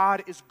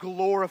 God is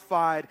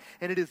glorified,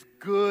 and it is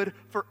good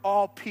for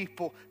all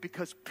people,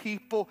 because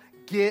people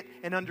get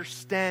an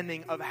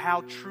understanding of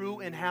how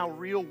true and how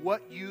real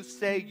what you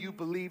say you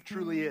believe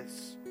truly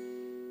is.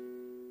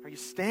 Are you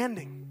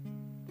standing?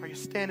 Are you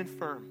standing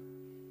firm?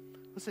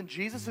 Listen,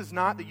 Jesus is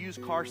not the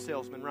used car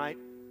salesman, right?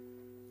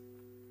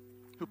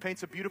 Who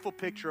paints a beautiful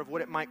picture of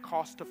what it might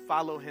cost to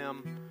follow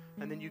him,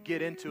 and then you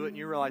get into it and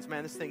you realize,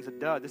 man, this thing's a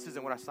dud. This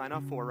isn't what I signed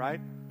up for,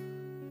 right?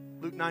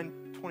 Luke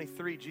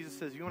 9:23, Jesus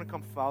says, you want to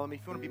come follow me,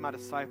 if you want to be my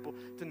disciple,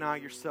 deny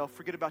yourself,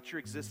 forget about your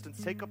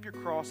existence, take up your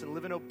cross and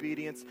live in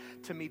obedience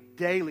to me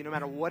daily, no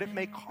matter what it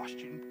may cost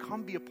you, and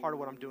come be a part of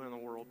what I'm doing in the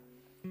world.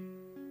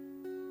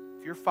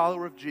 If you're a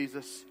follower of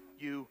Jesus,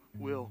 you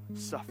will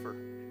suffer.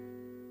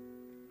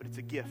 But it's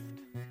a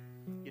gift.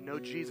 You know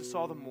Jesus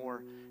all the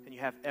more, and you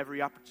have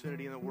every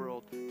opportunity in the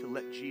world to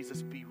let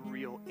Jesus be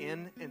real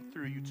in and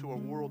through you to a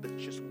world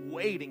that's just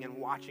waiting and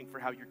watching for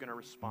how you're going to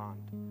respond.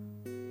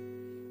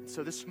 And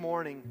so this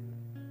morning,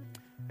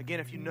 again,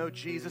 if you know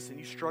Jesus and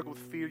you struggle with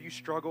fear, you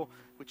struggle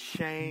with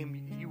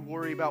shame, you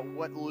worry about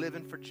what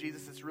living for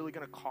Jesus is really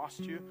going to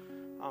cost you,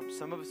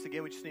 some of us,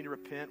 again, we just need to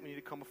repent. We need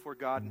to come before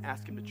God and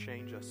ask him to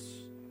change us.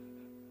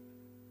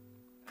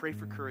 Pray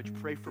for courage.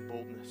 Pray for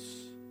boldness.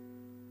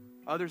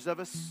 Others of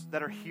us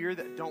that are here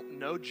that don't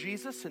know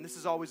Jesus, and this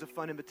is always a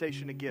fun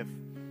invitation to give,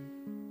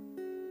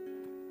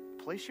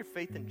 place your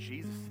faith in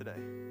Jesus today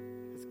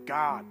as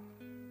God,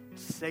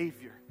 as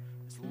Savior,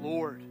 as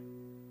Lord.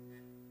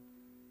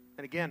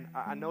 And again,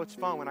 I know it's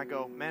fun when I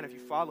go, man, if you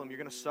follow him, you're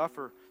going to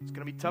suffer. It's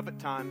going to be tough at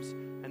times.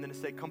 And then to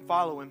say, come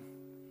follow him.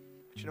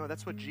 But you know,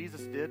 that's what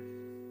Jesus did.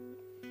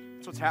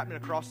 That's what's happening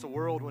across the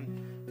world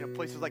when,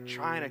 places like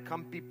China,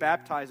 come be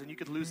baptized and you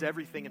could lose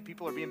everything, and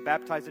people are being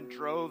baptized in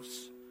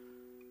droves.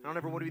 I don't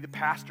ever want to be the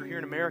pastor here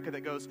in America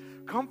that goes,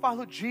 come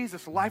follow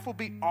Jesus, life will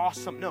be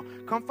awesome. No,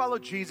 come follow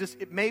Jesus.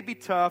 It may be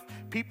tough.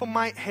 People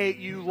might hate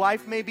you.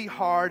 Life may be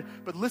hard.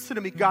 But listen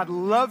to me, God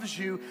loves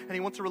you, and he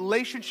wants a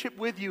relationship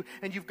with you,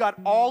 and you've got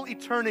all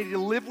eternity to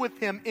live with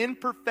him in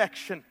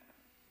perfection.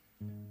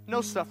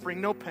 No suffering,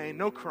 no pain,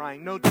 no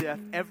crying, no death.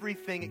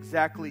 Everything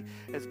exactly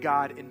as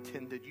God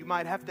intended. You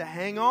might have to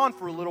hang on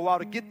for a little while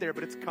to get there,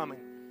 but it's coming.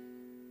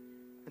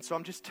 And so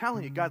I'm just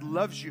telling you, God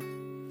loves you.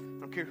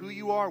 I don't care who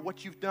you are,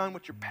 what you've done,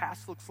 what your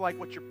past looks like,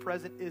 what your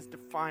present is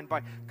defined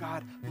by.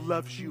 God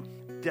loves you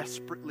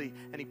desperately,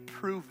 and he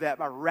proved that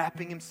by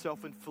wrapping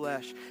himself in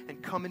flesh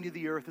and coming to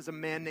the earth as a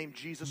man named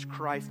Jesus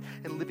Christ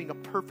and living a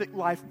perfect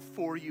life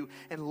for you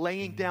and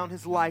laying down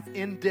his life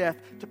in death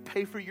to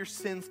pay for your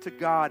sins to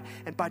God,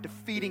 and by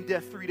defeating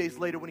death 3 days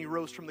later when he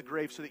rose from the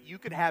grave so that you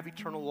could have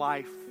eternal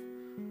life.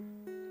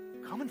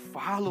 Come and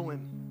follow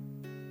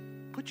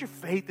him. Put your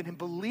faith in him.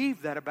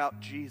 Believe that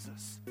about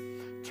Jesus.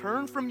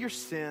 Turn from your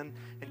sin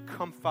and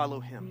come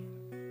follow him.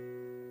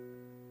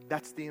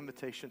 That's the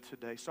invitation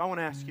today. So I want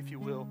to ask you, if you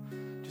will,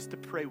 just to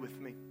pray with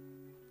me.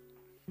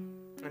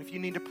 And if you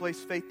need to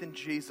place faith in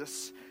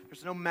Jesus,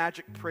 there's no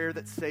magic prayer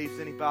that saves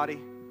anybody.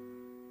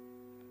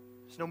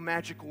 There's no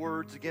magic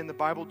words. Again, the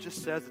Bible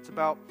just says it's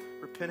about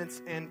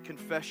repentance and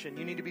confession.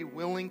 You need to be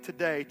willing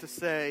today to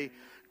say,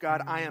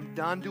 God, I am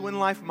done doing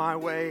life my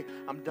way.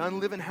 I'm done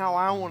living how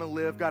I want to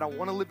live. God, I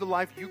want to live the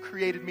life you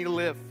created me to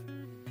live.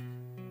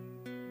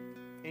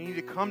 And you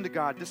need to come to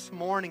God this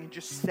morning and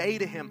just say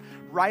to him,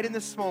 right in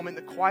this moment,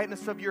 the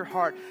quietness of your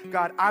heart,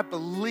 God, I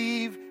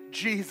believe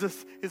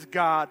Jesus is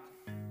God.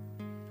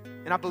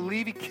 And I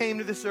believe he came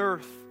to this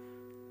earth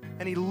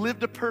and he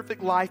lived a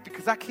perfect life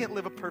because I can't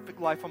live a perfect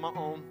life on my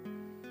own.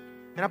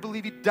 And I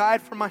believe he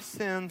died for my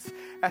sins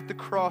at the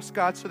cross,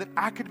 God, so that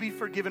I could be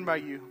forgiven by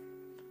you.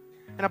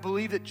 And I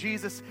believe that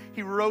Jesus,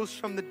 He rose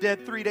from the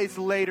dead 3 days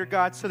later,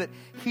 God, so that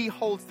He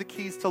holds the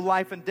keys to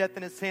life and death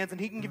in His hands,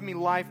 and He can give me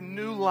life,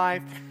 new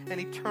life, and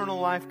eternal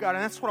life, God.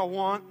 And that's what I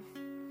want.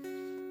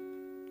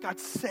 God,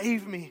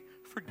 save me,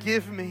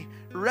 forgive me,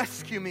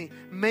 rescue me,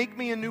 make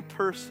me a new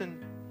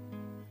person.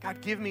 God,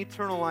 give me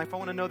eternal life. I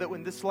want to know that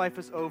when this life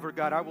is over,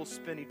 God, I will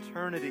spend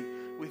eternity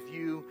with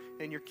You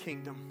in Your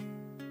kingdom.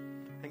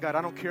 And God,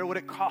 I don't care what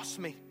it costs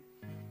me.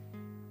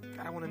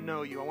 God, I want to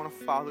know You. I want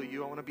to follow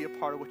You. I want to be a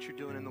part of what You're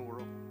doing in the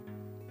world.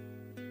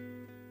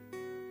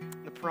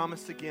 The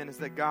promise again is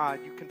that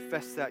God, you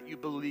confess that, you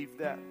believe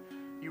that,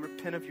 you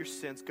repent of your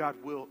sins, God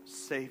will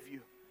save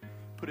you.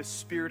 Put His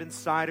Spirit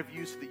inside of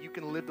you so that you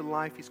can live the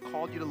life He's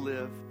called you to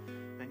live.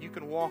 And you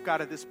can walk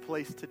out of this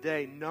place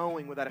today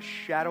knowing without a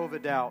shadow of a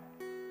doubt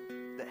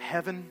that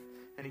heaven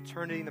and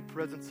eternity in the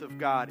presence of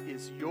God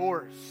is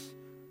yours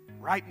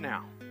right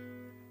now.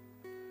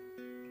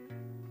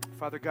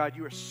 Father God,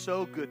 You are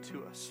so good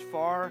to us,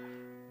 far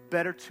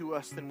better to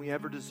us than we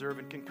ever deserve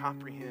and can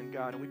comprehend,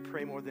 God. And we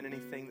pray more than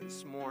anything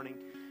this morning,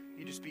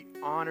 You just be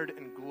honored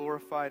and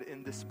glorified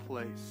in this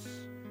place.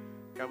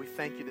 God, we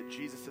thank You that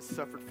Jesus has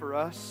suffered for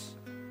us.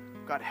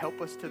 God,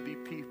 help us to be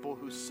people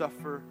who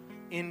suffer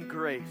in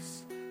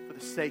grace for the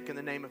sake and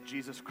the name of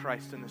Jesus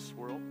Christ in this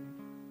world.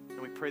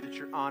 And we pray that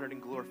You're honored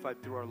and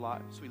glorified through our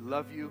lives. We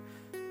love You.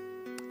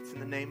 It's in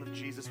the name of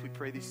Jesus we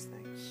pray these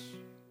things.